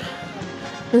god.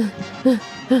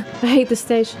 I hate this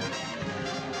stage.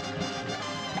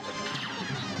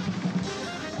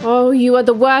 Oh, you are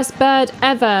the worst bird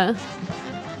ever.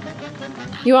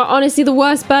 You are honestly the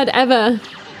worst bird ever.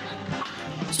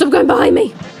 Stop going behind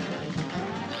me.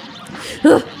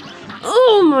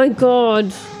 Oh my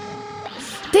god.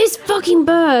 This fucking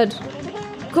bird.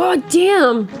 God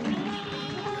damn.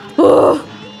 Oh.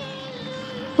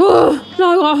 Oh,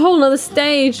 no, I got a whole nother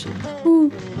stage.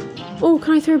 Oh, oh,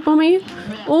 can I throw a bomb at you?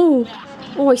 Oh,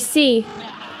 oh, I see.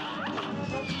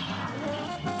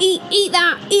 Eat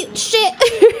that. Eat shit.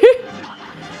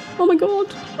 Oh my god.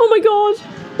 Oh my god.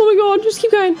 Oh my god. Just keep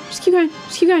going. Just keep going.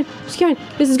 Just keep going. Just keep going.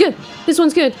 This is good. This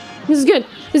one's good. This is good.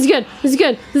 This is good. This is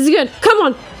good. This is good. Come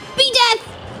on. Be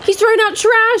death. He's throwing out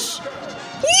trash.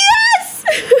 Yes.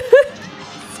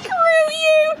 Screw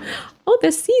you. Oh,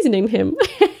 they're seasoning him.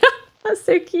 That's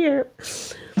so cute.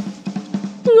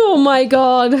 Oh my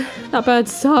god. That bird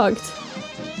sucked.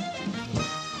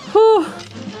 Oh.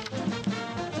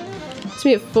 It's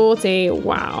me at 40.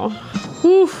 Wow.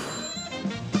 Oof.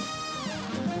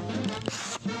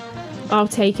 I'll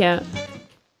take it.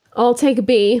 I'll take a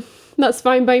B. That's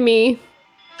fine by me.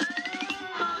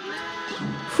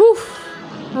 Whew.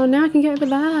 Oh, now I can get over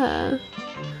there.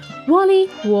 Wally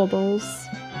Warbles.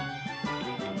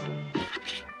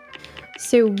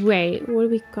 So wait, what do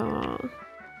we got?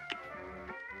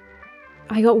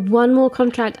 I got one more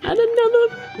contract and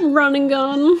another run and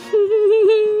gun.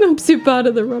 I'm so bad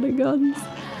at the run and guns.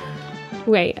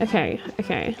 Wait, okay,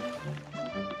 okay.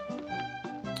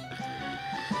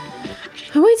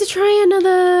 I wanted to try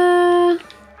another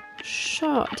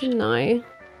shot, didn't I?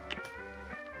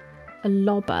 A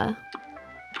lobber.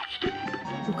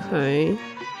 Okay.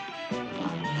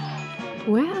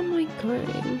 Where am I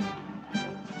going?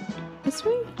 This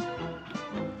way?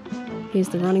 Here's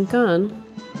the running gun.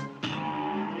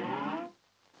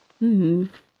 Hmm.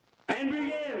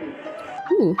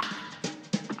 Ooh.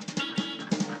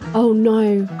 Oh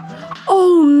no.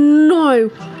 Oh no.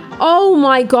 Oh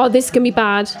my god, this can be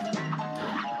bad.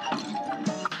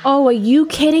 Oh, are you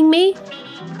kidding me?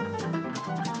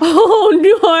 Oh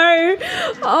no!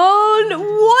 Oh no!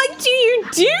 What do you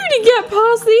do to get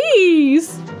past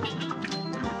these?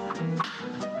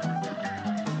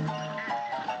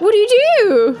 What do you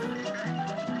do?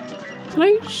 Can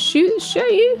I show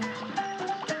you?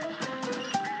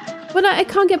 But I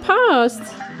can't get past.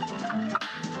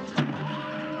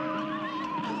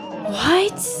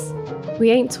 What?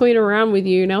 We ain't toying around with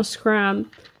you now, Scram.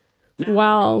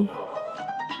 Wow.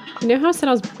 You know how I said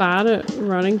I was bad at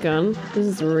run and gun? This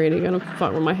is really gonna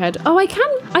fuck with my head. Oh, I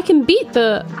can beat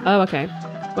the... Oh, okay.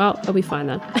 Well, I'll be fine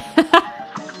then.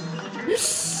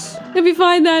 I'll be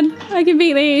fine then. I can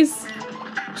beat these.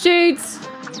 Shoot!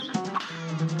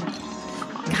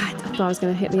 God, I thought I was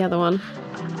gonna hit the other one.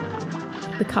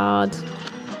 The card.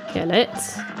 Kill it.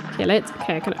 Kill it.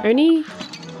 Okay, I can only...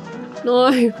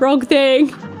 No, wrong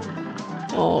thing.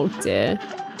 Oh dear.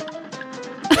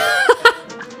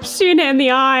 Shooting it in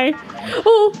the eye.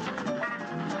 Oh.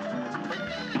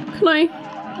 Can I?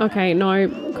 Okay, no,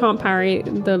 can't parry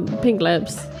the pink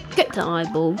lips. Get the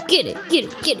eyeball. Get it. Get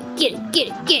it. Get it. Get it. Get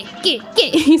it. Get it. Get it.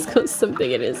 Get it. He's got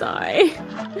something in his eye.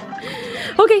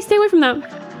 Okay, stay away from that.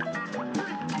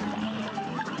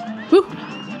 Woo.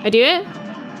 I do it.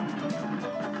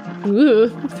 Ooh,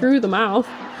 through the mouth.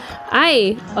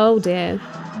 Aye. Oh dear.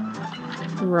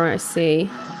 Right, I see.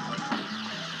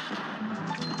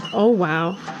 Oh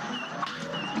wow.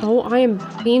 Oh, I am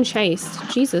being chased.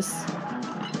 Jesus.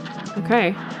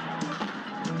 Okay.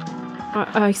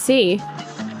 I see.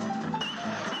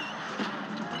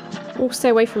 Oh, stay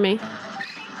away from me.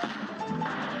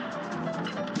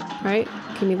 Right,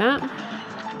 give me that.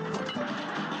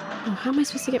 Oh, how am I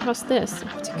supposed to get past this? I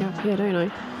have to go up here, don't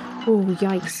I? Oh,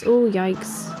 yikes. Oh,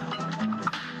 yikes.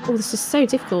 Oh, this is so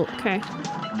difficult. Okay.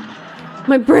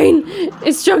 My brain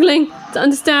is struggling to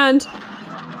understand.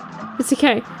 It's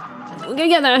okay. We're gonna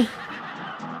get there.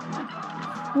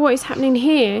 What is happening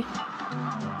here?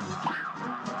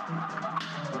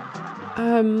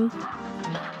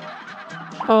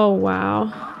 Oh,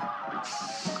 wow.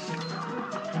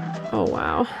 Oh,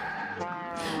 wow.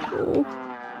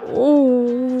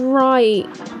 Oh, right.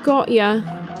 Got ya.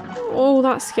 Oh,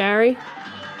 that's scary.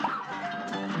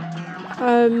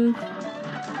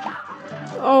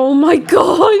 Oh my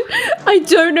god! I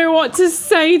don't know what to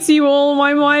say to you all.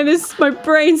 My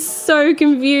brain's so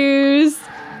confused.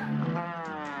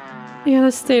 Yeah,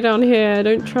 let's stay down here. I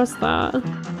don't trust that.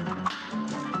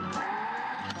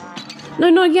 No,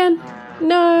 not again.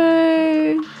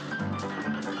 No.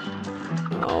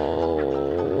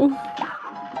 Oh.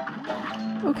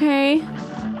 Okay.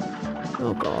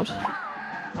 Oh god.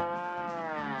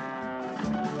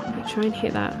 Okay, try and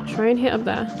hit that. Try and hit up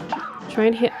there. Try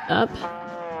and hit up.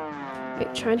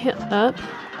 Wait, try and hit up.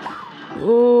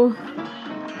 Oh.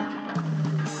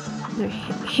 No,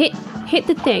 hit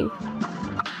the thing.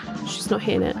 She's not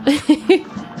hitting it.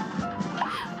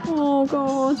 Oh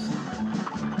god.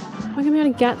 Am I gonna be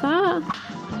able to get that?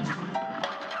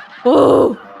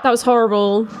 Oh, that was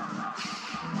horrible.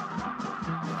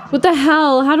 What the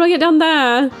hell? How do I get down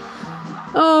there?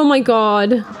 Oh my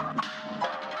god.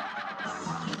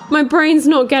 My brain's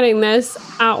not getting this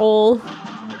at all.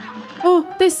 Oh,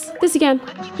 this again.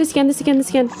 This again.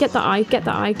 Get the eye.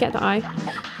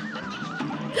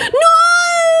 No!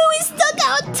 We stuck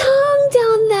our tongue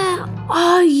down there.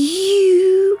 Are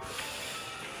you?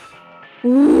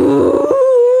 Ooh,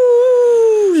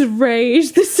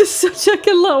 rage. This is such like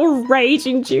a little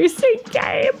rage-inducing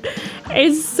game.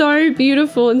 It's so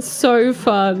beautiful and so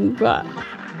fun, but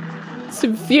it's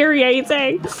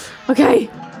infuriating. Okay.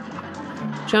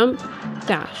 Jump,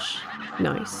 dash.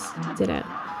 Nice. Did it.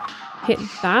 Hit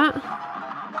that.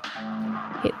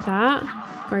 Hit that.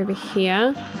 Go over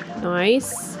here.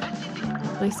 Nice.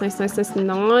 Nice.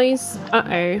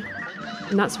 Uh-oh.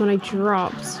 And that's when I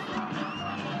dropped.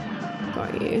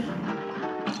 Got you.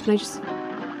 Can I just...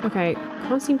 Okay.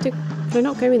 Can't seem to... Can I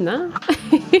not go in there?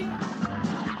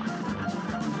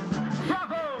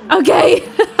 Okay.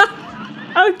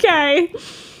 Okay.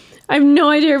 I have no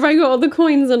idea if I got all the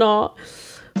coins or not.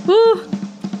 Ooh.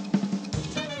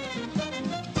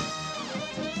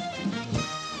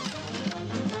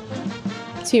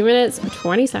 Two minutes,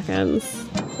 20 seconds.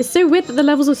 It's so weird that the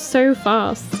levels are so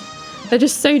fast. They're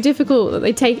just so difficult that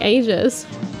they take ages.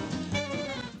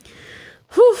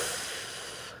 Whew.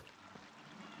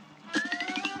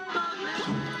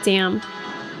 Damn.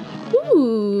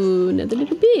 Ooh, another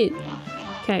little bit.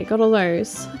 Okay, got all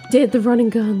those. Did the running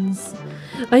guns.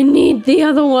 I need the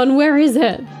other one. Where is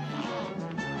it?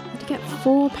 I have to get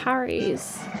 4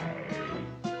 parries.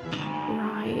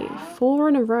 Right, 4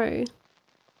 in a row.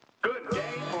 Good day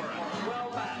for a swell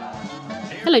battle.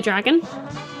 Hello, dragon.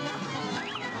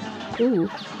 Ooh.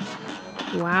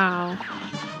 Wow.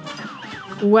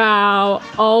 Wow.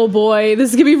 Oh boy, this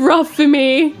is gonna be rough for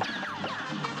me.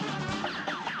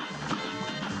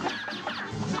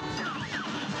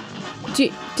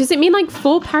 Does it mean like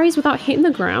 4 parries without hitting the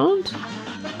ground?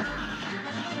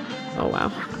 Oh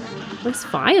wow. Nice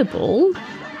fireball.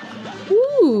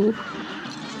 Ooh.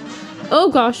 Oh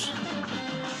gosh.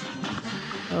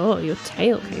 Oh, your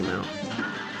tail came out.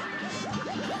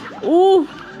 Oh.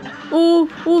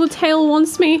 Oh, the tail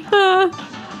wants me. Ah.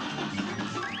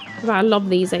 Wow, I lob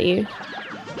these at you.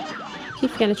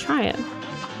 Keep gonna try it.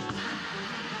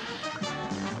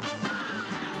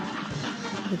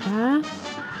 Over there.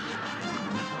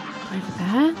 Over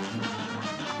there.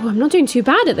 Oh, I'm not doing too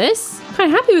bad at this. I'm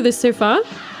kind of happy with this so far.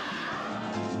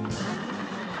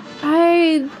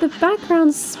 Oh, the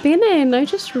background's spinning. I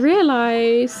just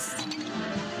realised.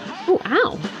 Oh,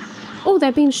 ow. Oh,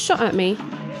 they're being shot at me.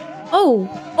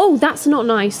 Oh, that's not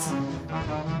nice.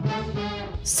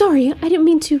 Sorry, I didn't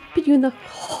mean to put you in the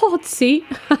hot seat.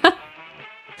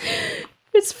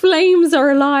 Its flames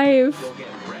are alive.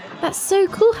 That's so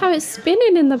cool how it's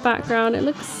spinning in the background. It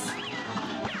looks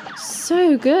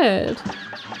so good.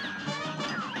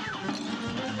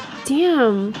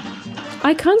 Damn.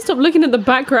 I can't stop looking at the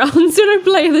backgrounds when I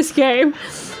play this game.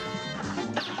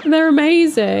 They're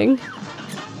amazing.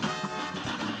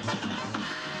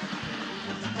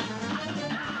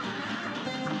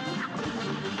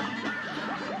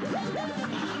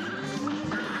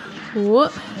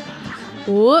 What?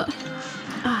 What?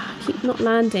 Ah, I keep not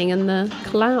landing in the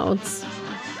clouds.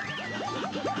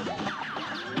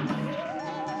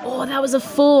 Oh, that was a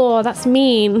 4. That's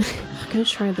mean. I'm gonna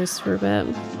try this for a bit.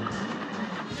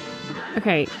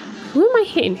 Okay, who am I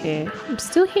hitting here? I'm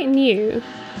still hitting you.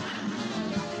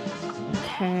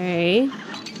 Okay.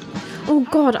 Oh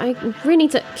god, I really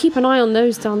need to keep an eye on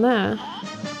those down there.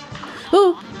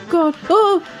 Oh god,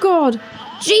 oh god!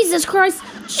 Jesus Christ!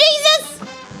 Jesus!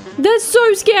 That's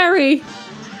so scary.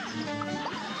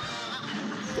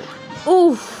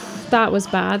 Oh, that was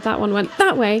bad. That one went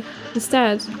that way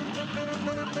instead.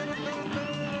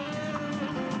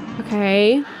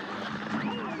 Okay.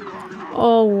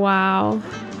 Oh, wow.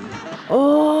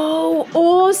 Oh,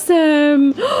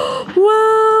 awesome.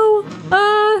 Wow.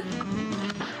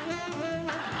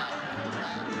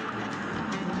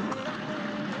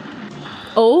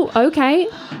 Oh, okay.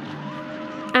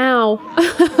 Ow.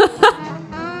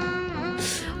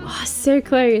 Oh, so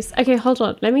close. Okay, hold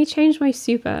on. Let me change my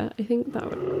super. I think that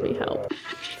would really help.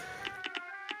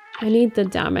 I need the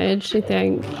damage, I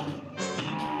think.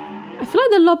 I feel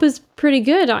like the lob is pretty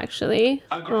good, actually.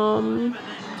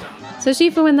 Especially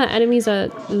for when the enemies are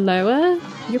lower.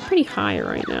 You're pretty high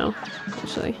right now,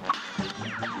 actually.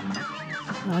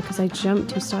 Because I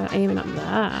jumped, you started aiming up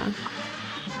there.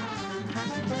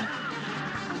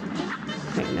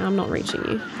 Okay, now I'm not reaching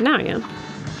you. Now I am.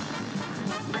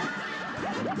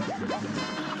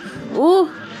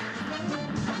 Oh!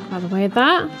 By the way of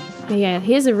that. Yeah,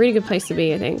 here's a really good place to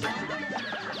be, I think.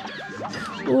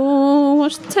 Oh,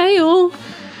 watch the tail.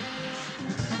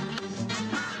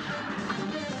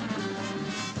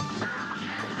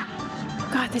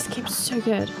 God, this game's so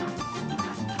good.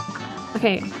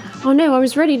 Okay. Oh no, I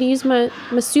was ready to use my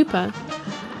super.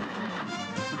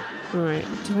 Alright,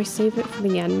 do I save it for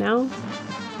the end now?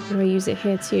 Or do I use it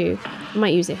here too? I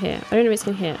might use it here. I don't know if it's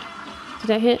gonna hit. Did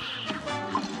that hit?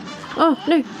 Oh,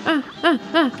 no.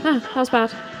 That was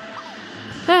bad.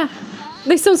 Ah,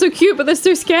 they sound so cute, but they're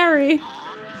so scary.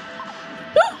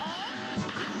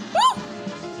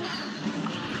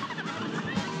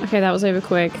 Okay, that was over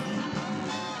quick.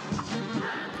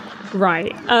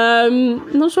 Right.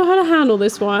 Not sure how to handle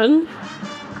this one.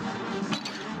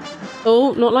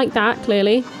 Oh, not like that,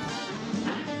 clearly.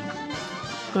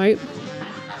 Nope.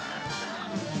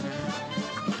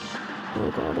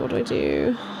 Oh god, what do I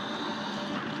do?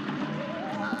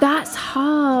 That's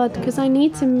hard, because I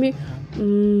need to move.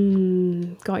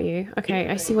 Got you. Okay,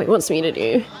 I see what he wants me to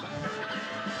do.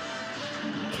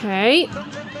 Okay.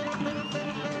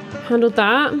 Handled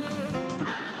that.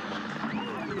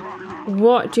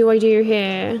 What do I do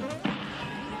here?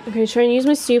 Okay, try and use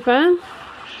my super.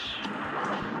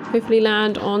 Hopefully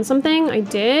land on something. I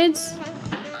did.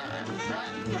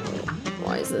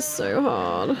 Why is this so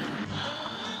hard?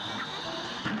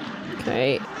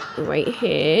 Okay, wait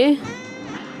here.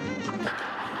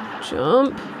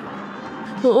 Jump.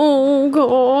 Oh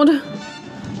god.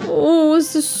 Oh,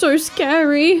 this is so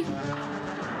scary.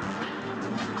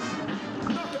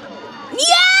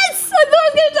 Yes! I thought I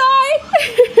was gonna die!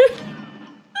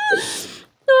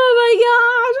 Oh my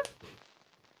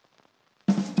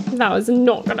god. That was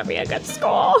not gonna be a good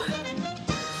score.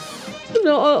 Not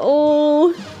at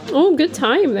all. Oh, good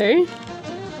time though.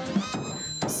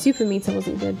 Super meter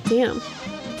wasn't good. Damn.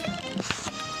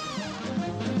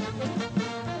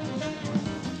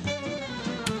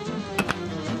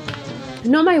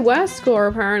 Not my worst score,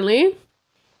 apparently.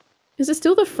 Is it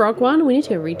still the frog one? We need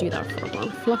to redo that frog one.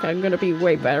 I feel like I'm gonna be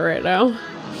way better right now.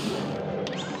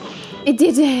 It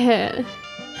did it!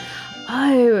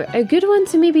 Oh, a good one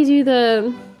to maybe do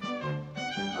the...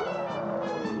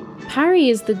 parry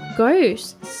is the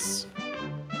ghosts.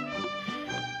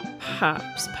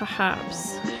 Perhaps.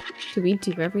 Do we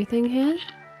do everything here?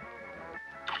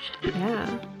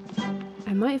 Yeah.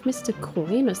 I might have missed a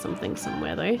coin or something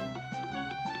somewhere though.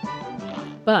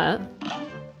 But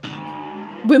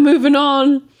we're moving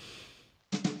on.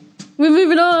 We're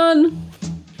moving on.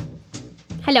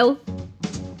 Hello.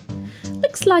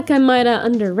 Looks like I might have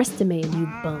underestimated you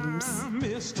bums.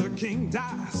 Mr. King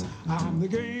Dice, I'm the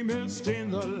gamest in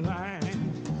the land.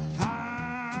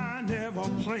 I never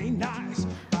play nice.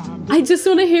 I just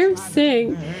want to hear him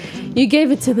sing. You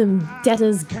gave it to them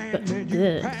debtors, but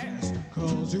good.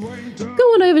 Go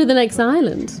on over to the next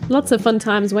island. Lots of fun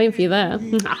times waiting for you there.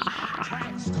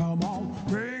 Come on,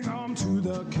 bring 'em to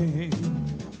the king.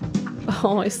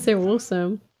 Oh, it's so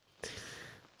awesome.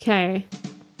 Okay.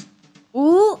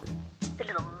 Ooh. The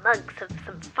little mugs have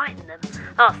some fight in them,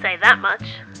 I'll say that much.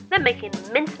 They're making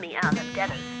mincemeat out of them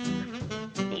debtors.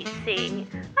 You see,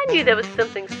 I knew there was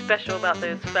something special about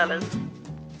those fellas.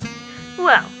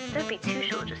 Well, don't be too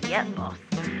sure just yet, boss.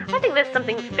 I think there's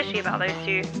something fishy about those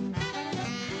two.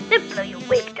 Don't blow your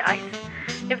wig, Dice.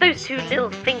 If those two little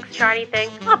finks try anything,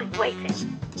 I'll be waiting.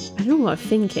 I don't know what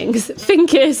thinking is.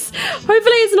 Finkus.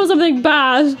 Hopefully it's not something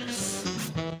bad.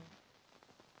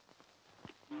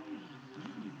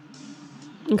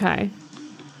 Okay.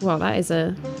 Well, that is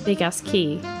a big ass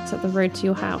key. Is that the road to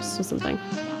your house or something?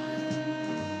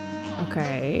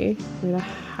 Okay. With a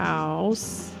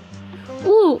house.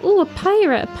 Ooh, a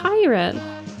pirate,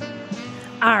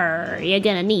 Arr, you're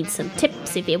gonna need some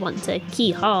tips if you want to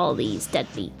keyhaul these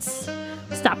deadbeats.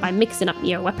 Start by mixing up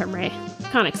your weaponry.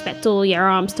 Can't expect all your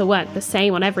arms to work the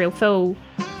same on every foe.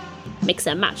 Mix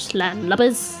and match,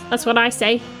 lubbers. That's what I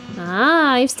say.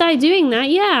 Ah, you've started doing that,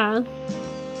 yeah.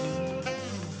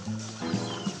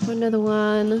 Another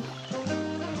one.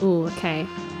 Ooh, okay.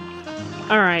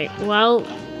 Alright, well,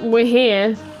 we're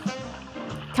here.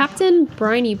 Captain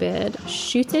Brinybeard,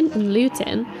 shooting and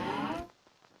looting.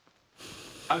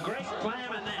 A great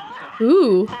slam and then.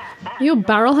 Ooh, your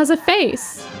barrel has a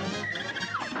face.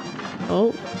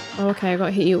 Oh, okay, I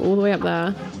gotta hit you all the way up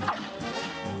there.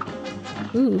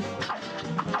 Ooh.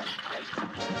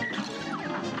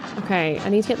 Okay, I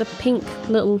need to get the pink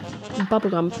little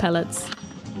bubblegum pellets.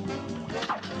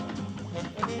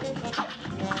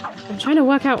 I'm trying to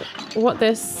work out what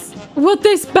this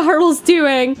barrel's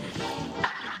doing.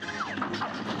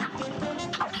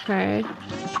 Okay.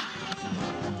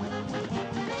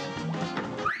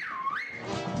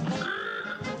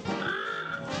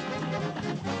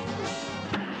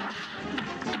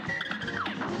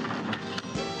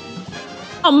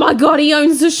 Oh my god, he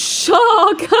owns a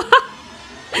shark! He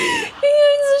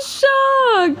owns a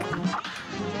shark!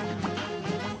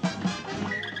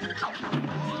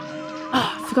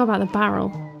 Oh, I forgot about the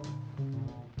barrel.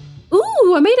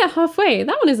 Ooh, I made it halfway.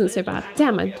 That one isn't so bad.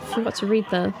 Damn, I forgot to read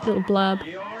the little blurb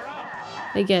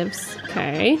it gives.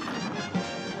 Okay.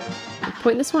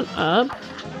 Point this one up.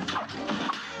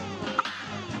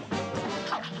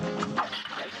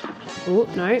 Oh,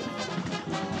 no.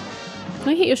 Can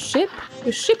I hit your ship?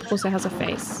 Your ship also has a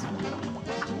face.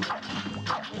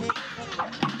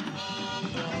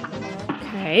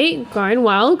 Okay, going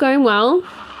well, going well.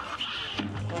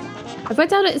 I've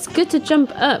worked out it's good to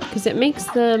jump up because it makes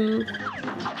them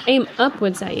aim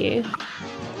upwards at you.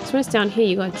 So when it's down here,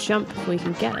 you gotta jump before you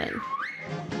can get it.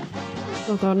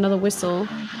 Oh god, another whistle.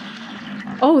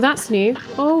 Oh, that's new.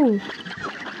 Oh.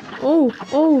 Oh,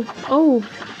 oh, oh.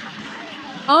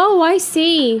 Oh, I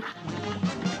see.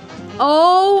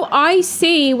 Oh, I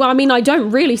see. Well, I mean, I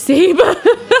don't really see, but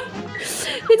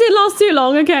it didn't last too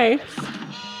long. Okay.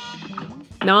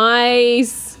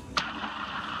 Nice.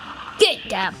 Get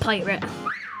that pirate.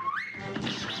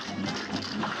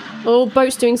 Oh,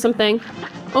 boat's doing something.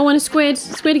 Oh, and a squid.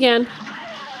 Squid again.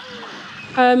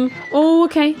 Oh,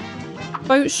 okay.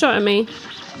 Boat shot at me.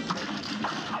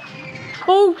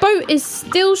 Oh, boat is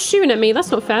still shooting at me. That's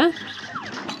not fair.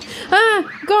 Ah,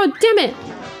 god damn it.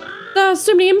 There are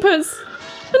so many inputs.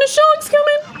 And a shark's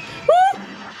coming. Ooh.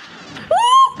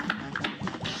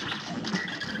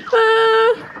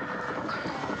 Ooh.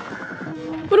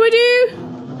 What do I do?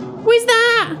 Where's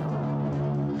that?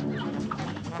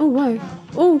 Oh, whoa.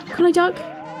 Oh, can I duck?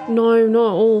 No, not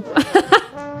at all.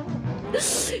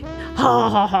 Ha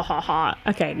ha ha ha ha.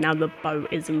 Okay, now the boat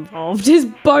is involved. His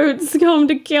boat's come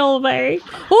to kill me.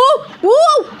 Oh!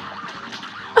 Whoa!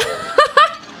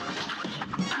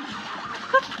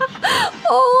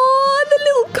 Oh, the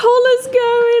little collar's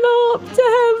going up to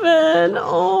heaven.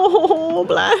 Oh,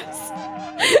 bless.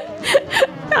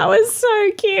 That was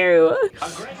so cute.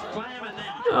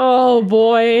 Oh,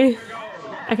 boy.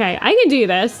 Okay, I can do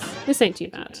this. This ain't too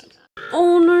bad.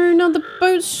 Oh, no, now the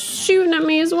boat's shooting at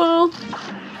me as well.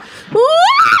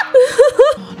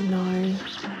 Oh, no.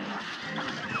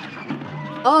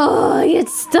 Oh, I get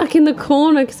stuck in the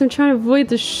corner because I'm trying to avoid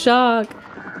the shark.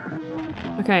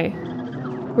 Okay.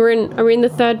 Are we in the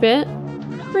third bit?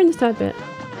 We're in the third bit.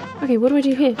 Okay, what do I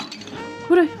do here?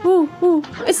 Oh,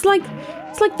 it's like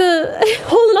the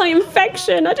whole night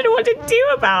infection. I don't know what to do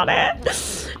about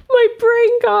it. My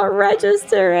brain can't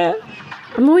register it.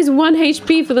 I'm always 1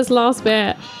 HP for this last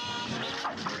bit.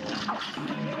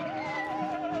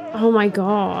 Oh my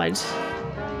god.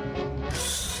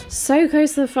 So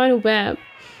close to the final bit.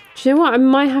 Do you know what I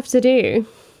might have to do?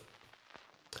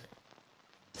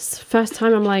 It's the first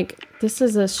time I'm like, this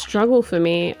is a struggle for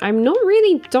me. I'm not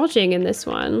really dodging in this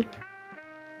one.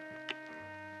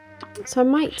 So I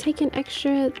might take an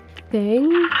extra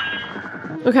thing.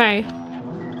 Okay.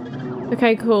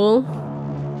 Okay, cool.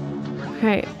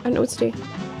 Okay, I know what to do.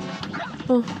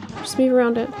 Oh, just move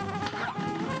around it.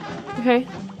 Okay,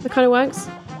 that kind of works.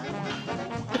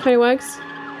 That kind of works.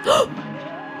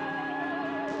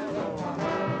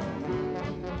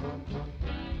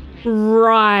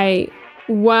 Right.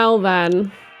 Well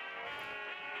then.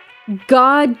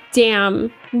 God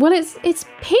damn. Well, it's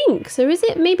pink, so is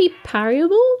it maybe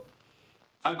parryable?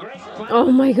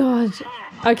 Oh my god.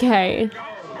 Okay.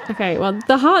 Okay, well,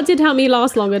 the heart did help me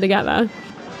last longer to get there.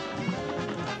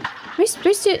 Am I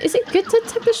supposed to... Is it good to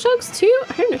attack the sharks too?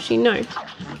 I don't actually know.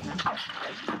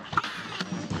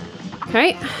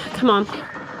 Okay, come on.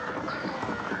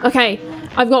 Okay,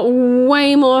 I've got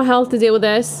way more health to deal with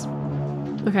this.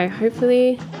 Okay,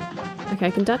 hopefully... Okay,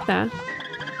 I can duck there.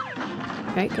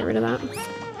 Okay, get rid of that.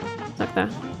 Duck there.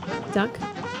 Duck.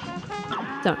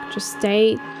 Duck. Just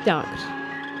stay ducked.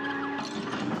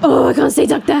 Oh, I can't stay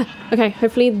ducked there. Okay,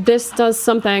 hopefully this does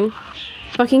something.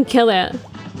 Fucking kill it.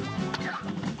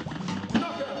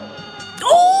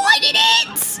 Oh, I did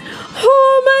it!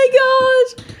 Oh my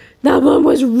god! That one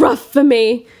was rough for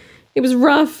me. It was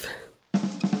rough.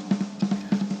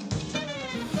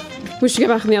 We should go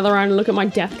back in the other round and look at my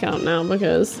death count now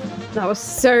because that was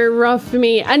so rough for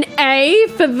me. An A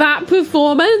for that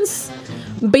performance?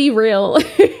 Be real.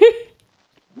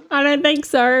 I don't think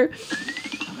so.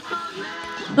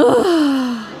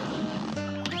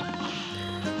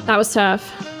 That was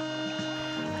tough.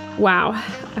 Wow.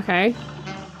 Okay.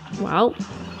 Well.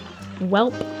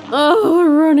 Welp. Oh, a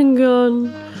running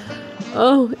gun.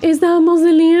 Oh, is that a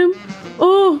mausoleum?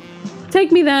 Oh,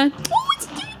 take me there. Oh, it's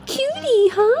cutie.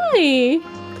 Hi.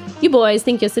 You boys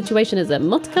think your situation is a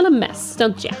multicolored mess,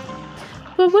 don't ya?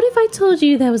 But what if I told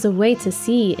you there was a way to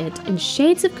see it in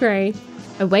shades of grey?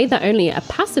 A way that only a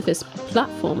pacifist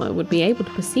platformer would be able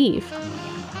to perceive.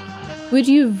 Would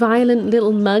you violent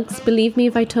little mugs believe me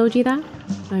if I told you that?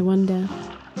 I wonder.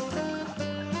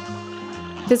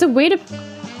 There's a way to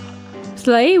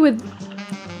play with...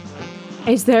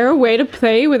 Is there a way to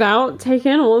play without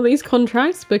taking all these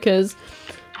contracts? Because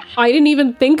I didn't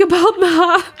even think about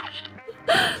that.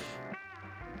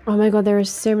 Oh my god, there are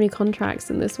so many contracts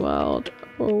in this world.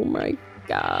 Oh my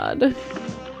god.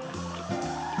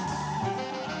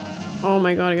 Oh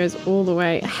my god, it goes all the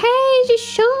way. Hey,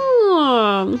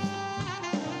 Jisham!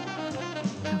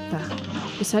 Help that.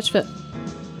 We search for...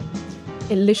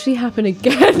 It literally happened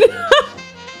again.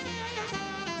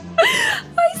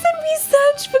 I said we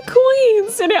search for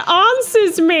coins and it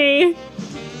answers me.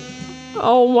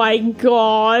 Oh my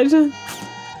god.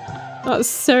 That's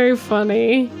so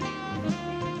funny.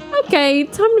 Okay,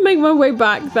 time to make my way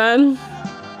back then.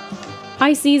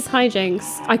 High seas,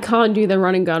 hijinks. I can't do the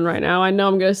running gun right now. I know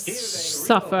I'm gonna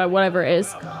suffer, whatever it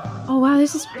is. Oh wow,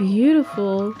 this is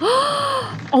beautiful.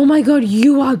 Oh my god,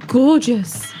 you are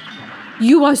gorgeous.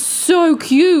 You are so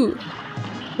cute.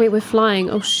 Wait, we're flying.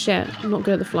 Oh shit, I'm not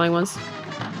good at the flying ones.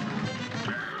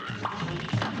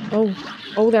 Oh,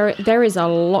 there is a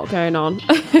lot going on.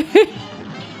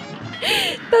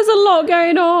 There's a lot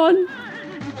going on.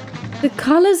 The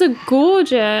colors are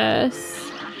gorgeous.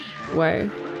 Whoa.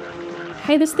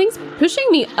 Hey, this thing's pushing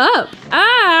me up.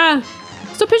 Ah!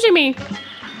 Stop pushing me.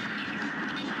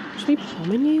 Should we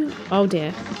bombing you? Oh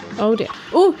dear. Oh dear.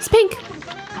 Oh, it's pink.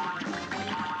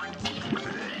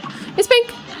 It's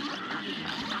pink.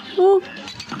 Oh.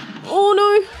 Oh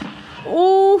no.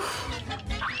 Oh.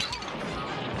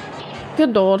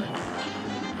 Good lord.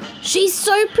 She's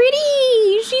so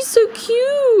pretty. She's so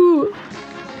cute.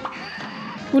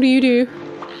 What do you do?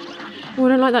 Oh, I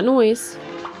don't like that noise.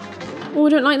 Oh, I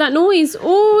don't like that noise.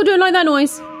 Oh, I don't like that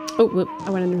noise. Oh, whoop, I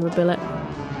went into a bullet.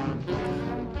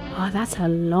 Oh, that's a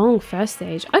long first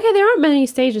stage. Okay, there aren't many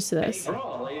stages to this.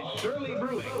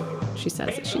 She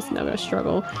says that she's never gonna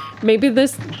struggle. Maybe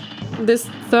this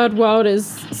third world is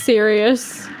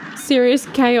serious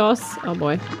chaos. Oh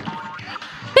boy.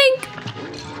 Pink!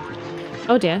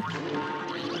 Oh dear.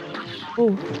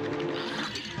 Oh.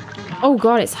 Oh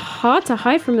god, it's hard to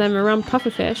hide from them around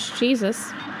pufferfish.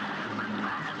 Jesus.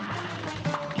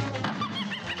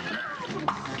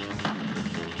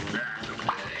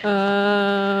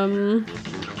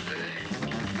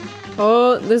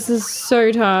 Oh, this is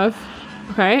so tough.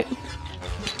 Okay.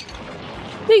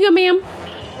 Here you go, ma'am.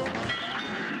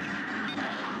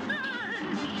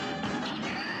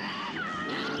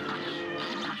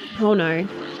 Oh no.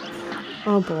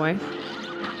 Oh boy.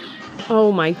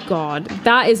 Oh my god.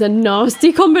 That is a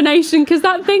nasty combination because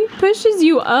that thing pushes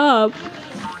you up.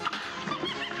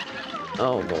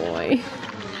 Oh boy.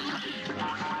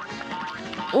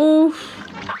 Oh.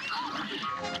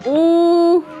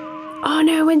 Oh. Oh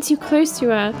no, I went too close to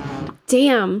her.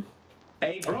 Damn.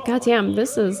 God damn,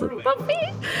 this is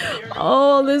puffy.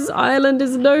 Oh, this island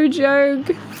is no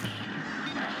joke.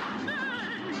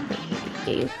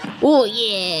 Oh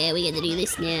yeah, we get to do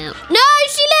this now. No,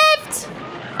 she left!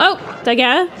 Oh, did I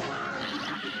get her?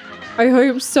 I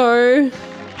hope so.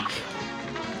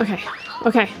 Okay,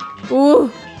 okay.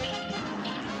 Oh.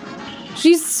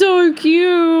 She's so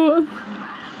cute.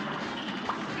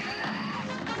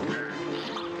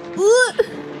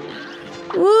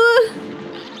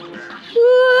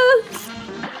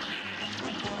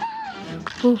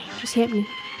 Oh, just hit me.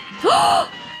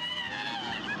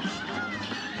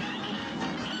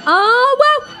 Oh,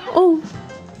 wow. Oh,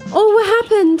 what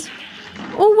happened?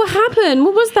 Oh, what happened?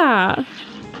 What was that?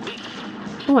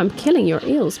 Oh, I'm killing your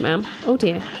eels, ma'am. Oh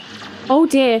dear. Oh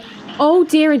dear. Oh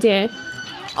dear, oh dear.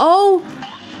 Oh.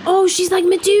 Oh, she's like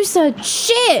Medusa.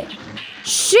 Shit.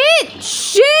 Shit.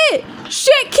 Shit.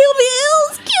 Shit. Kill the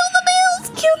eels. Kill the eels.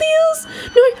 Kill the eels.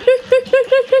 No, no, no, no,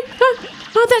 no, no.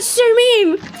 Oh, that's so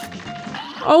mean.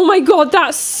 Oh my god,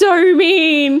 that's so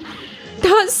mean.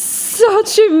 That's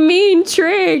such a mean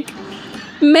trick.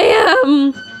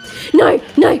 Ma'am. No,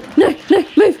 no, no, no.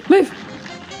 Move, move.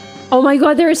 Oh my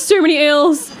god, there are so many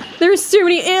eels. There are so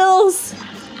many eels.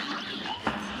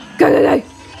 Go, go, go.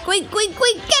 Quick, quick,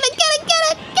 quick. Get it, get it, get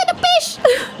it. Get the fish.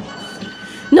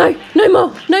 No, no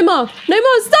more. No more. No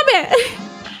more. Stop it.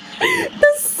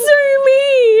 That's so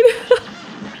mean.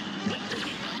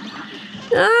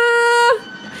 Ah.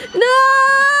 No,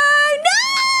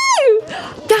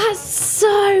 no. That's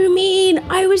so mean.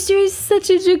 I was doing such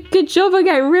a good job of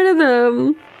getting rid of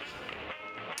them.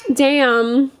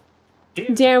 Damn.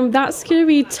 Damn, that's gonna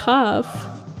be tough.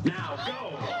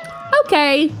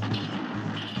 Okay.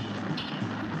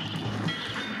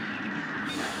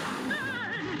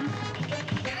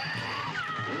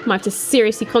 Might have to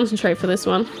seriously concentrate for this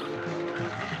one.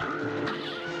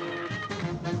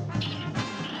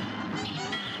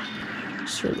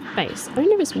 Through the face. I don't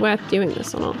know if it's worth doing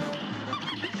this or not.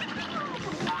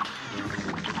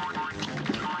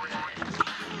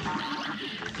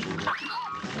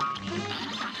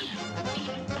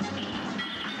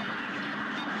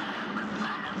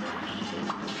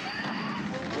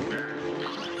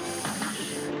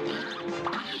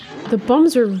 The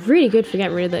bombs were really good for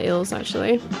getting rid of the eels,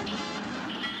 actually.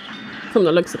 From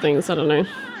the looks of things, I don't know.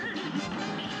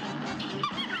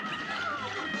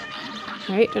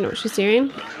 Right, don't know what she's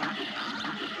doing.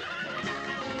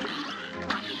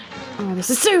 Oh, this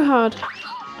is so hard.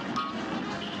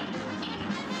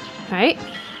 Right.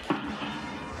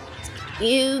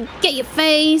 You get your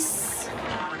face.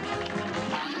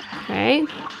 Okay.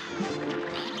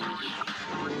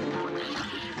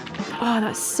 Oh,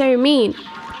 that's so mean.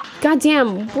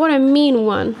 Goddamn, what a mean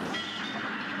one.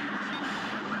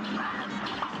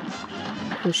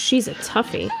 Oh, she's a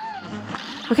toughie.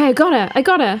 Okay, I got her. I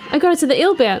got her. I got her to the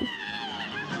eel bit.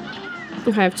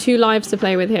 Okay, I have 2 lives to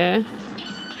play with here.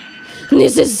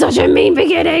 This is such a mean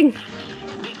beginning.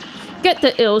 Get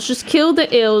the eels. Just kill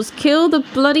the eels. Kill the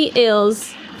bloody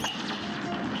eels.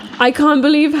 I can't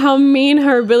believe how mean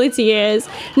her ability is.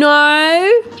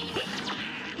 No.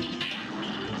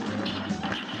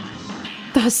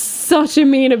 That's such a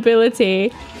mean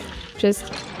ability.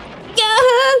 Just...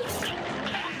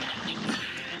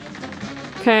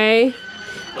 Okay.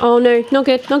 Oh no, not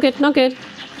good, not good, not good.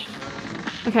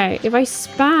 Okay, if I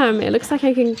spam, it looks like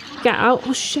I can get out.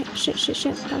 Oh shit, shit, shit,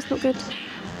 shit. That's not good.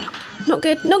 Not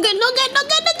good, not good, not good, not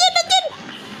good, not good, not good.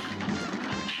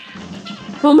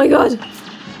 Oh my god.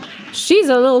 She's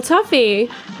a little toughie.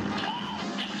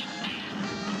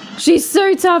 She's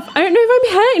so tough. I don't know if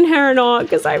I'm hurting her or not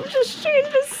because I'm just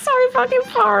shooting this so fucking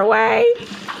far away.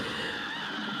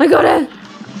 I got her.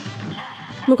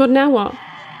 Oh my god, now what?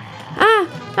 Ah,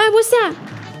 what's that?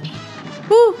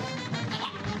 Oh.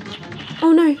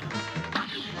 Oh no.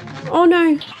 Oh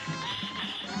no.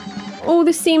 Oh,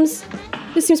 this seems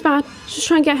bad. Just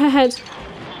try and get her head.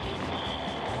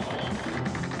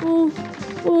 Oh,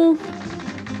 oh,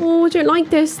 oh, I don't like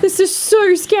this. This is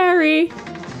so scary.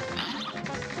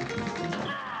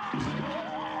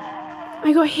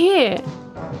 I got hit.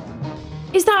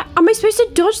 Is that, am I supposed to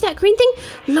dodge that green thing?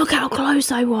 Look how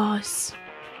close I was.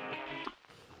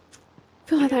 I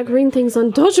feel like that green thing's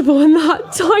undodgeable in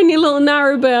that tiny little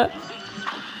narrow bit.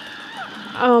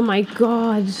 Oh my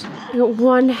god. I got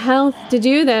 1 health to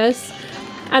do this.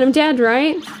 And I'm dead,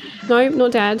 right? No,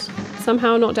 not dead.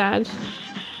 Somehow not dead.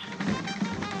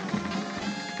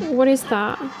 What is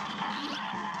that?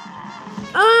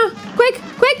 Ah! Quick!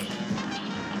 Quick!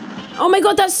 Oh my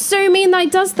god, that's so mean that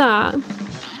it does that.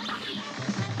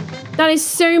 That is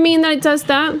so mean that it does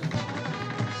that.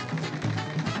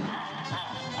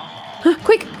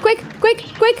 Quick, quick, quick,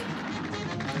 quick.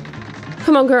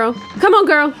 Come on, girl. Come on,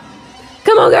 girl.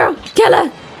 Come on, girl. Kill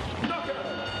her.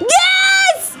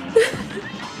 Yes!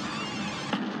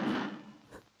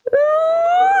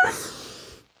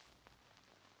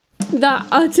 That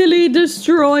utterly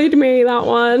destroyed me, that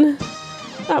one.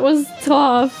 That was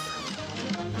tough.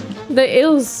 The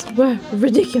eels were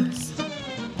ridiculous.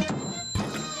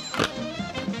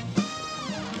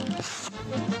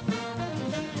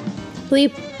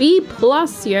 B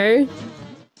plus, yo.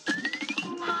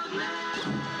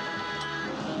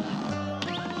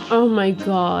 Oh my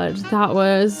god, that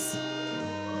was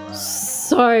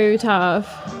so tough.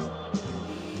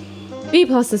 B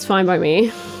plus is fine by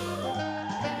me.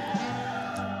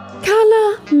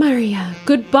 Carla Maria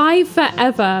Goodbye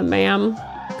forever, ma'am.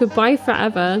 Goodbye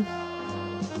forever.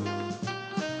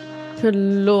 Good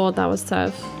lord, that was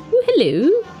tough. Ooh, hello.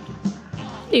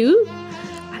 Hello.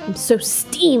 I'm so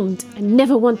steamed. I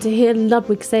never want to hear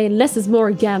Ludwig say less is more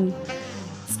again.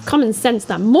 It's common sense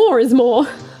that more is more.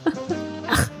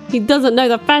 Ugh, he doesn't know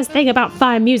the first thing about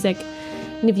fire music.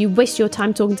 And if you waste your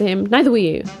time talking to him, neither will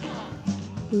you.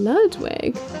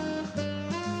 Ludwig.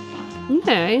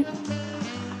 Okay.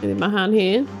 Leave my hand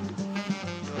here.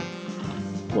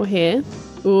 Or here.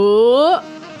 Ooh.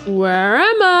 Where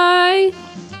am I?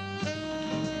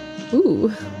 Ooh.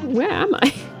 Where am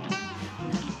I?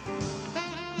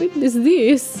 What is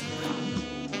this?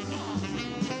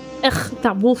 Ugh,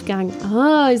 that Wolfgang.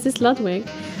 Ah, is this Ludwig?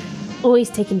 Always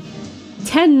taking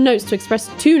 10 notes to express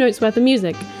 2 notes worth of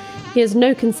music. He has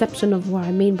no conception of what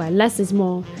I mean by less is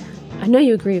more. I know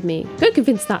you agree with me. Go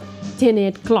convince that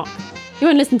tin-eared clock. You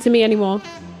won't listen to me anymore.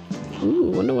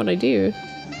 Ooh, wonder what I do.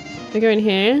 I go in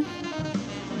here.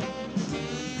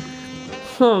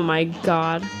 Oh my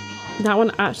god. That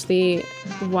one actually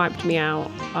wiped me out.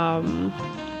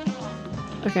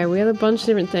 Okay, we have a bunch of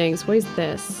different things. What is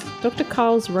this? Dr.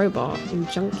 Carl's robot in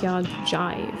Junkyard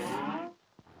Jive.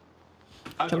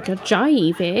 Junkyard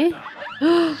Jive, eh?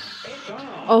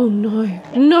 Oh no.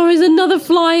 No, there's another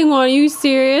flying one. Are you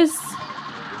serious?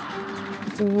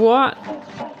 What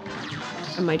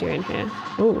am I doing here?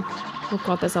 Oh. Oh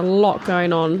god, there's a lot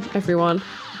going on, everyone.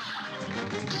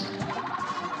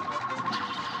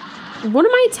 What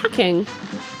am I attacking?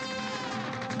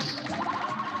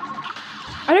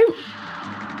 I don't...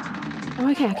 Oh,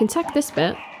 okay, I can attack this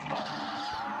bit.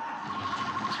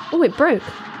 Oh, it broke.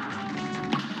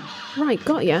 Right,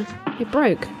 got ya. It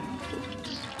broke.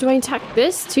 Do I attack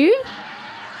this too?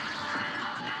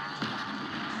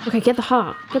 Okay, get the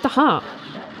heart. Get the heart.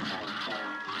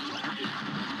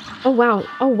 Oh wow.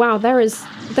 Oh wow, there is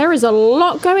a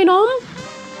lot going on.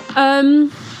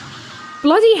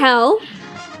 Bloody hell.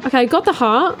 Okay, got the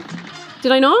heart.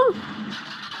 Did I not?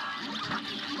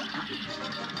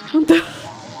 What the...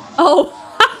 Oh.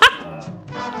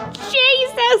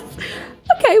 Jesus.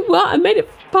 Okay, well, I made it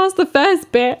past the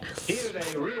first bit.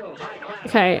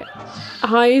 Okay.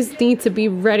 Eyes need to be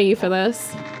ready for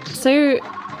this. So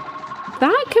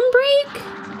that can break.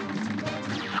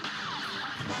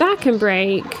 That can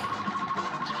break.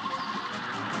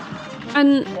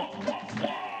 And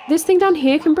this thing down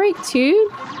here can break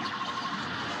too.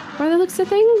 By the looks of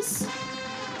things.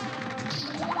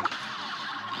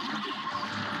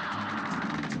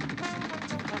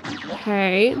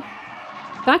 Okay.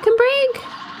 That can break.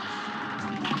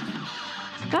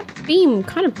 That beam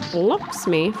kind of blocks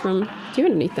me from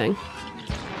doing anything.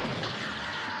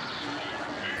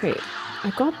 Okay, I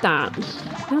got that.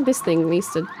 Now this thing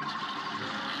needs to...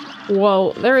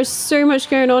 Whoa, there is so much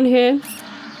going on here.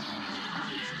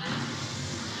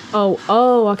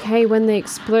 Oh, okay, when they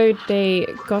explode, they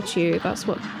got you. That's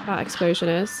what that explosion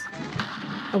is.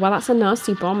 Oh, well, that's a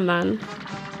nasty bomb then.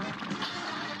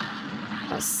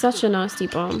 That's such a nasty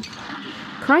bomb.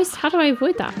 Christ, how do I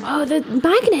avoid that? Oh, the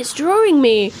magnet's drawing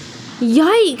me.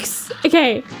 Yikes.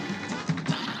 Okay.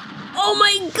 Oh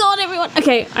my god, everyone.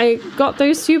 Okay, I got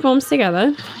those 2 bombs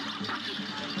together.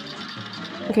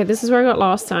 Okay, this is where I got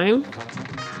last time.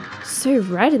 So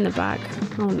red in the back.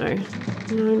 Oh no.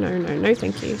 No,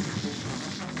 thank you.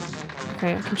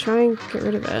 Okay, I can try and get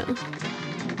rid of it.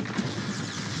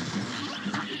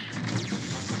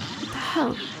 What the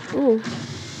hell? Ooh.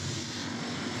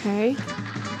 Okay.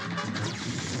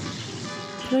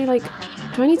 Can I like...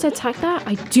 Do I need to attack that?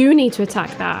 I do need to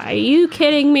attack that. Are you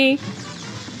kidding me?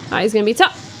 That is gonna be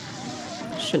tough.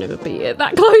 Shouldn't ever be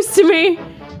that close to me.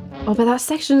 Oh, but that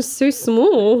section is so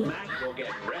small.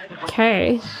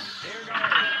 Okay.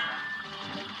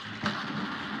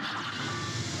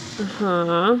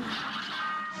 Uh-huh.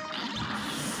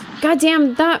 God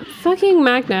damn, that fucking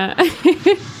magnet.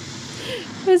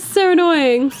 It's so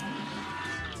annoying.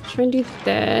 Try and do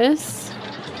this.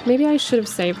 Maybe I should have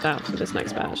saved that for this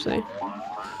next bit, actually.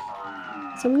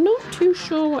 So I'm not too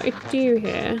sure what I do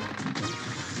here.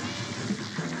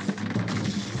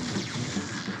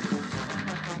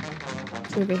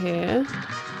 Over here.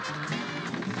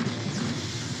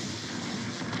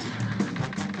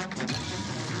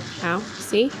 Ow,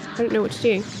 see? I don't know what to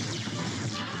do.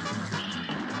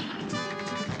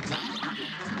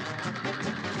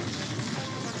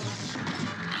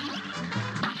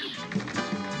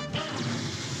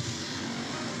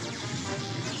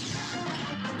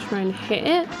 Try and hit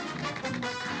it.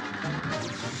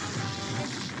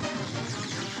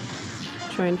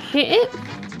 Try and hit it.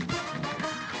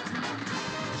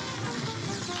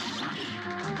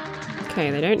 Okay,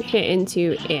 they don't hit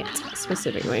into it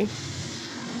specifically.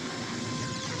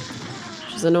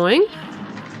 which is annoying.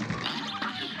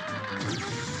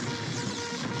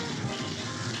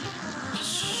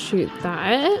 Shoot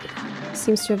that at it.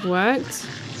 Seems to have worked.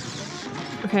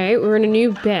 Okay, we're in a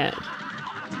new bit.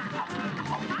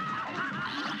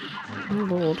 Oh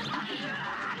lord.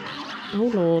 Oh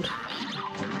lord.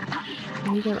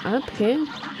 Can you go up here?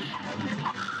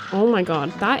 Oh my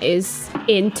god, that is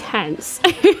intense.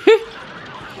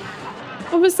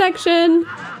 Other section.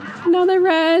 Now they're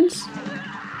red.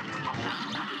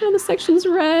 Now the section's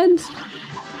red.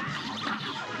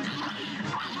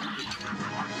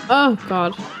 Oh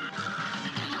god.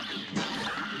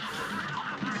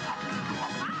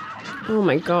 Oh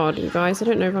my god, you guys, I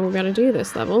don't know if I'm gonna be able to do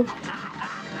this level.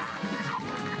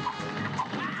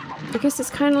 I guess it's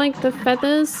kind of like the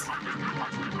feathers.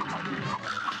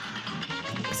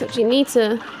 Except you need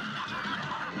to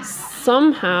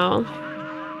somehow...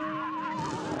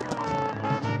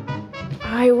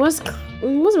 it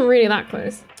wasn't really that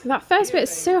close. That first bit is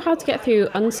so hard to get through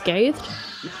unscathed.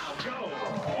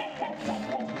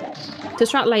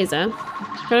 Distract laser.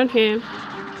 Go down here.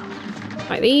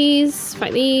 Fight these,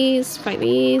 fight these, fight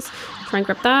these. Try and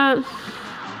grab that.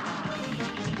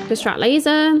 Distract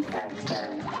laser.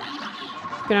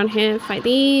 Go down here, fight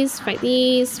these, fight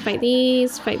these, fight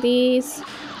these, fight these.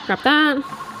 Grab that.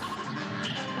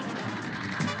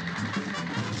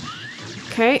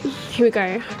 Okay, here we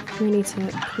go. We need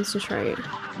to concentrate.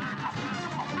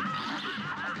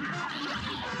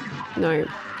 No,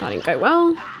 that didn't go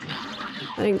well.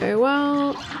 That didn't go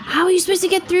well. How are you supposed to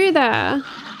get through there?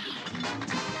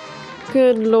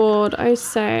 Good lord, I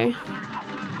say.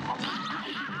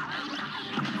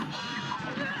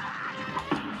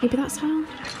 Maybe that's how?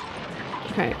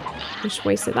 Okay, I just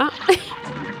wasted that.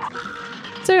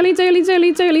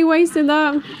 totally wasted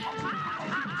that.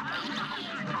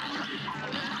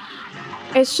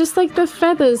 It's just like the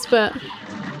feathers, but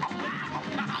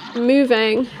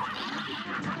moving.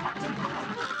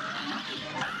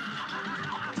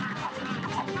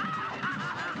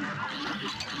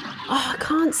 Oh, I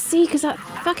can't see because that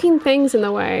fucking thing's in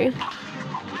the way.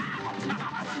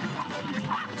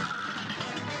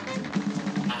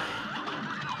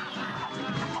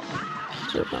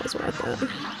 Sure, that was worth it.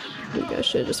 Maybe I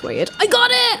should have just waited. I got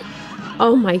it!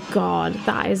 Oh my god,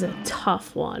 that is a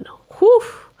tough one. Whew.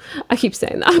 I keep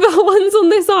saying that about ones on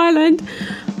this island.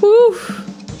 Whew.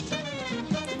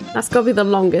 That's gotta be the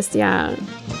longest, yeah.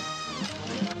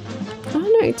 Oh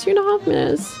no, 2.5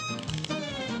 minutes.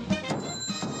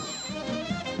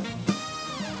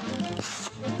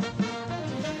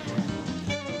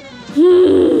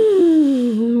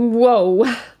 Whoa.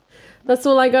 That's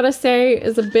all I gotta say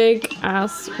is a big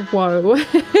ass whoa.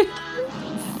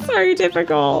 So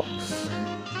difficult.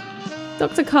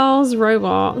 Dr. Carl's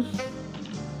robot.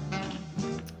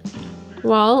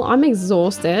 Well, I'm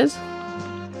exhausted.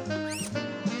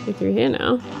 Get through here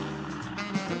now.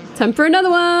 Time for another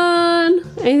one!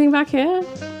 Anything back here?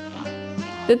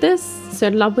 Did this? So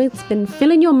Ludwig's been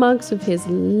filling your mugs with his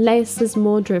less is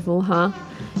more drivel, huh?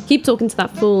 Keep talking to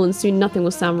that fool and soon nothing will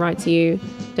sound right to you.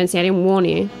 Don't say I didn't warn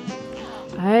you.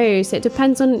 Oh, so it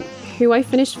depends on who I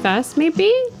finished first,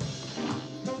 maybe?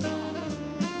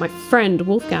 My friend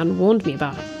Wolfgang warned me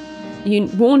about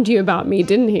it. Warned you about me,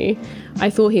 didn't he?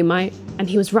 I thought he might, and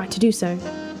he was right to do so.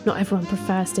 Not everyone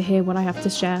prefers to hear what I have to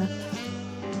share.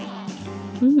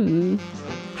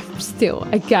 Still,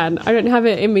 again, I don't have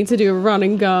it in me to do a run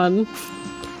and gun.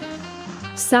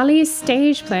 Sally's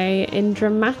stage play in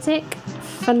Dramatic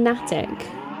Fanatic.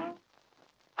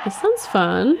 This sounds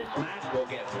fun.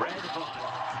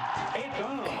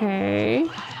 Okay.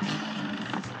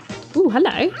 Ooh,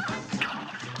 hello.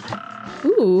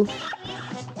 Ooh.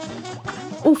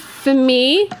 Oh, for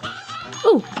me?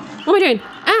 Oh, what am I doing?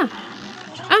 Ah!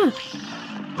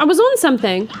 I was on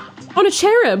something. On a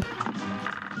cherub.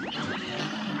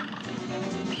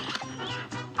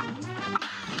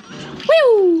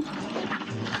 Woo!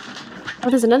 Oh,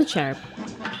 there's another cherub.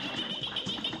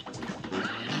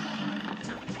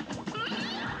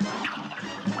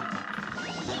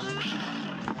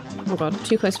 Oh god,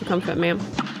 too close for comfort, ma'am.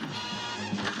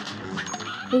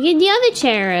 Look at the other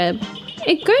cherub.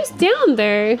 It goes down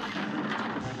there.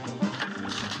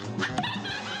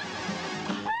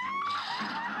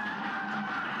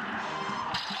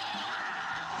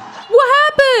 What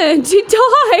happened? He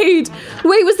died.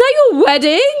 Wait, was that your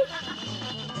wedding?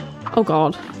 Oh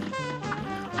god.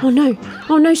 Oh no.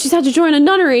 Oh no, she's had to join a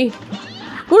nunnery.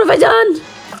 What have I done?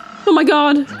 Oh my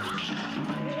god.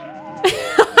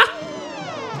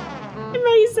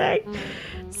 Amazing.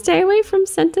 Stay away from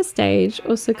center stage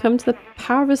or succumb to the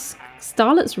power of a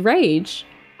starlet's rage.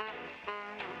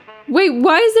 Wait,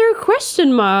 why is there a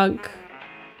question mark?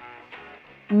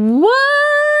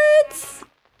 What?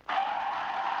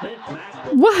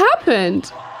 What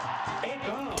happened?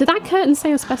 Did that curtain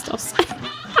say asbestos?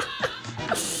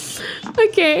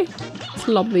 Okay. Let's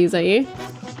lob these at you.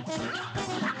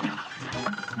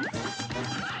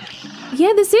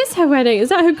 Yeah, this is her wedding. Is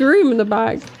that her groom in the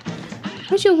back?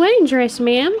 What's your wedding dress,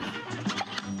 ma'am?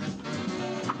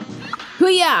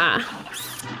 Hoo-yah!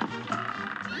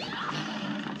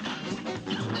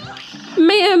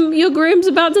 Ma'am, your groom's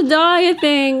about to die, I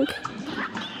think.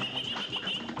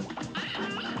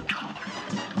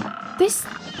 This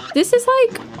is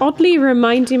like oddly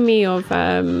reminding me of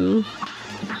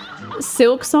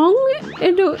Silk Song.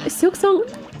 Silk Song.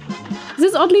 This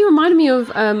is oddly reminding me of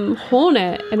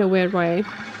Hornet in a weird way.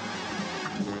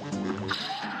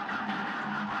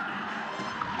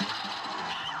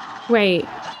 Wait.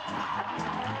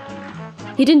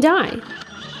 He didn't die.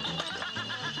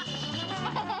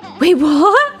 Wait,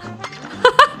 what?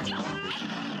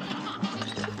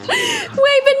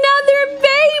 Wait, but now they're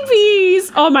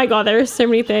babies! Oh my god, there are so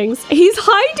many things. He's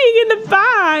hiding in the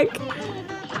back!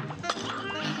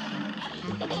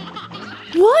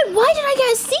 What? Why did I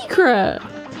get a secret?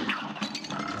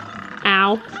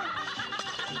 Ow.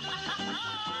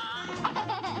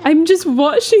 I'm just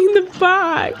watching the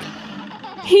back.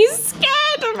 He's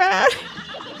scared of it!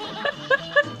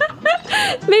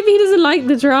 Maybe he doesn't like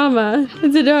the drama. I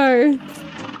don't know.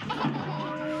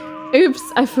 Oops,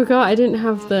 I forgot I didn't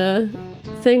have the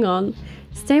thing on.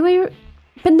 Stay where you're...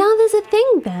 But now there's a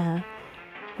thing there.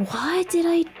 What did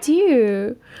I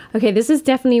do? Okay, this is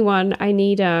definitely one I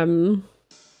need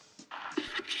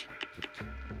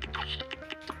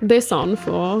this on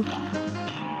for.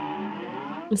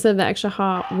 Instead of the extra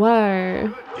heart.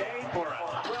 Whoa.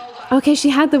 Okay, she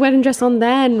had the wedding dress on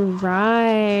then.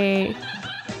 Right.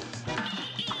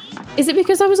 Is it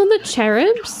because I was on the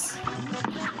cherubs?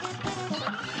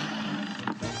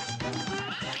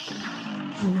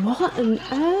 What on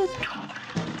earth?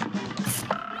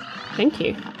 Thank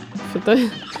you for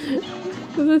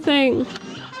the thing.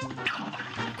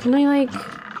 Can I like...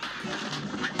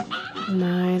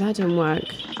 No, that didn't work.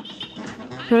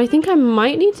 But I think I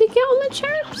might need to get on the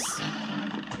cherubs.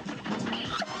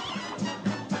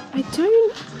 I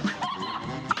don't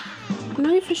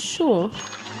know for sure.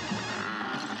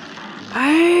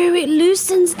 Oh, it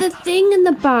loosens the thing in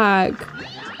the bag.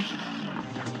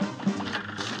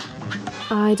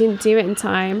 Oh, I didn't do it in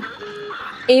time.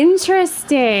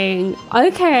 Interesting.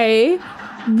 Okay.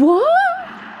 What?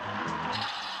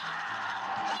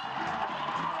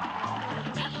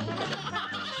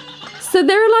 So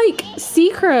there are like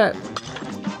secret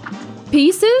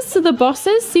pieces to the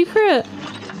bosses, secret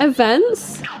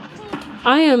events.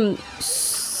 I am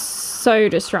so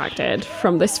distracted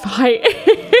from this fight.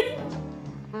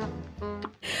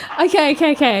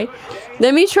 Okay.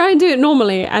 Let me try and do it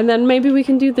normally, and then maybe we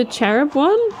can do the cherub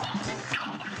one.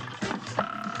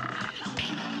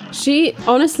 She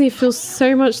honestly feels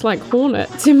so much like Hornet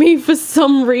to me for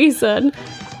some reason.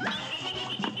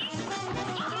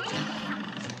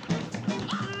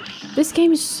 This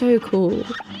game is so cool.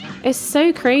 It's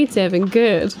so creative and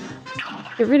good.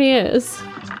 It really is.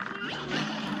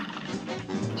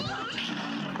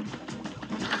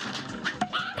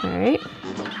 Okay.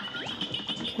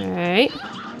 Okay.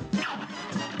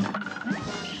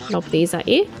 Lob these at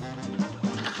you.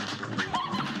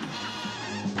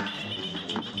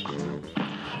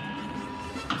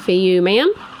 For you,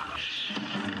 ma'am.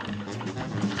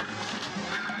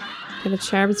 Okay, the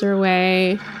cherubs are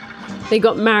away. They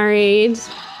got married.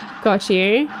 Got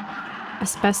you.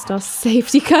 Asbestos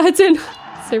safety curtain.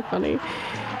 So funny.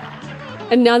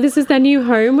 And now this is their new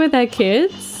home with their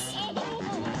kids.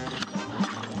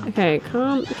 Okay,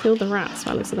 can't kill the rats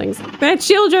by looks of things. Their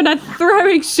children are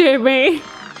throwing shit at me.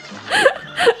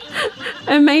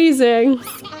 Amazing.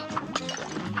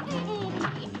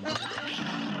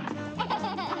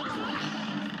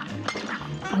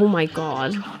 Oh my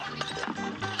god.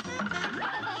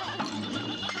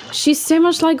 She's so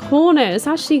much like Hornet. It's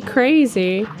actually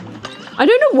crazy. I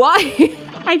don't know why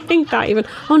I think that even.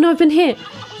 Oh no, I've been hit.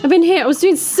 I've been hit. I was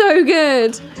doing so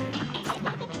good.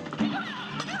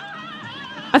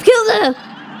 I've killed her!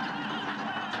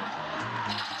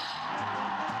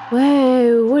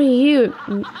 Whoa, what are you?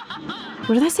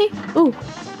 What did I say? Oh,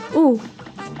 oh,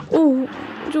 oh,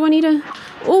 do I need a...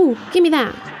 Oh, give me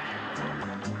that.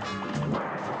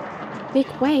 Big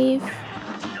wave.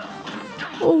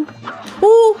 Oh,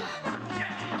 oh.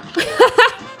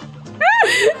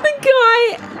 The guy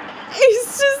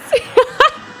is just...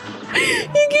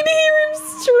 You can hear him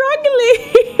struggling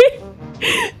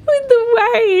with the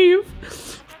wave.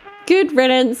 Good Good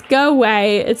riddance. Go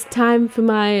away. It's time for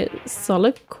my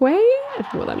soliloquy. I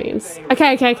don't know what that means.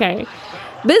 Okay.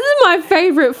 This is my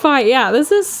favorite fight. Yeah, this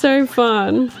is so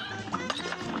fun.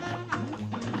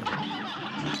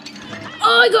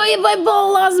 Oh, I got hit by a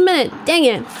ball last minute. Dang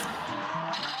it.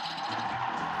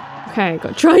 Okay,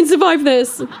 gotta try and survive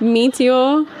this.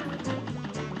 Meteor.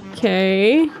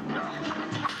 Okay.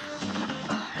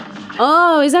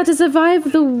 Oh, is that to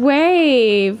survive the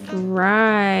wave?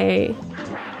 Right.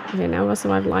 Okay, now we'll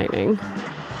survive lightning.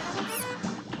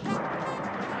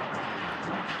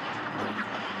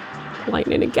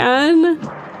 Lightning again.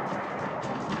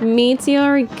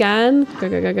 Meteor again. Go.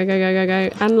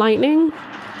 And lightning.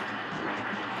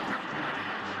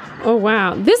 Oh,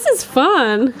 wow. This is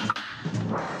fun.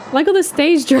 Like all the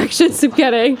stage directions I'm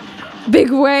getting.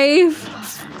 Big wave.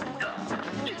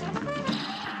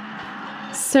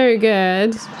 So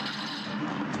good.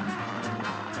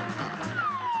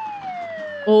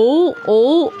 Oh.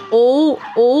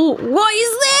 What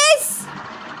is this?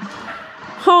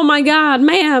 Oh my god,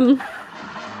 ma'am.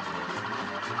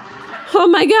 Oh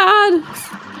my god.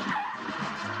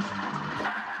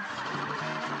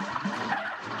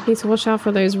 Need to watch out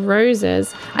for those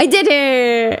roses. I did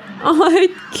it! Oh,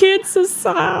 kids are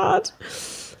sad.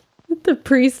 The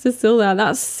priest is still there.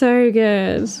 That's so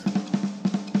good.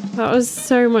 That was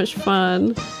so much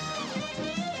fun.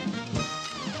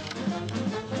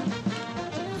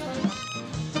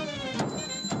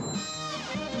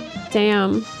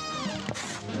 Damn.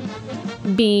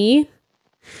 B.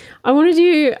 I want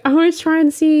to try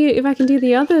and see if I can do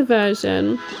the other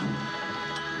version.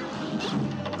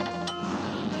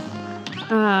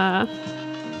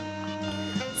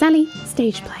 Sally,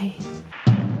 stage play.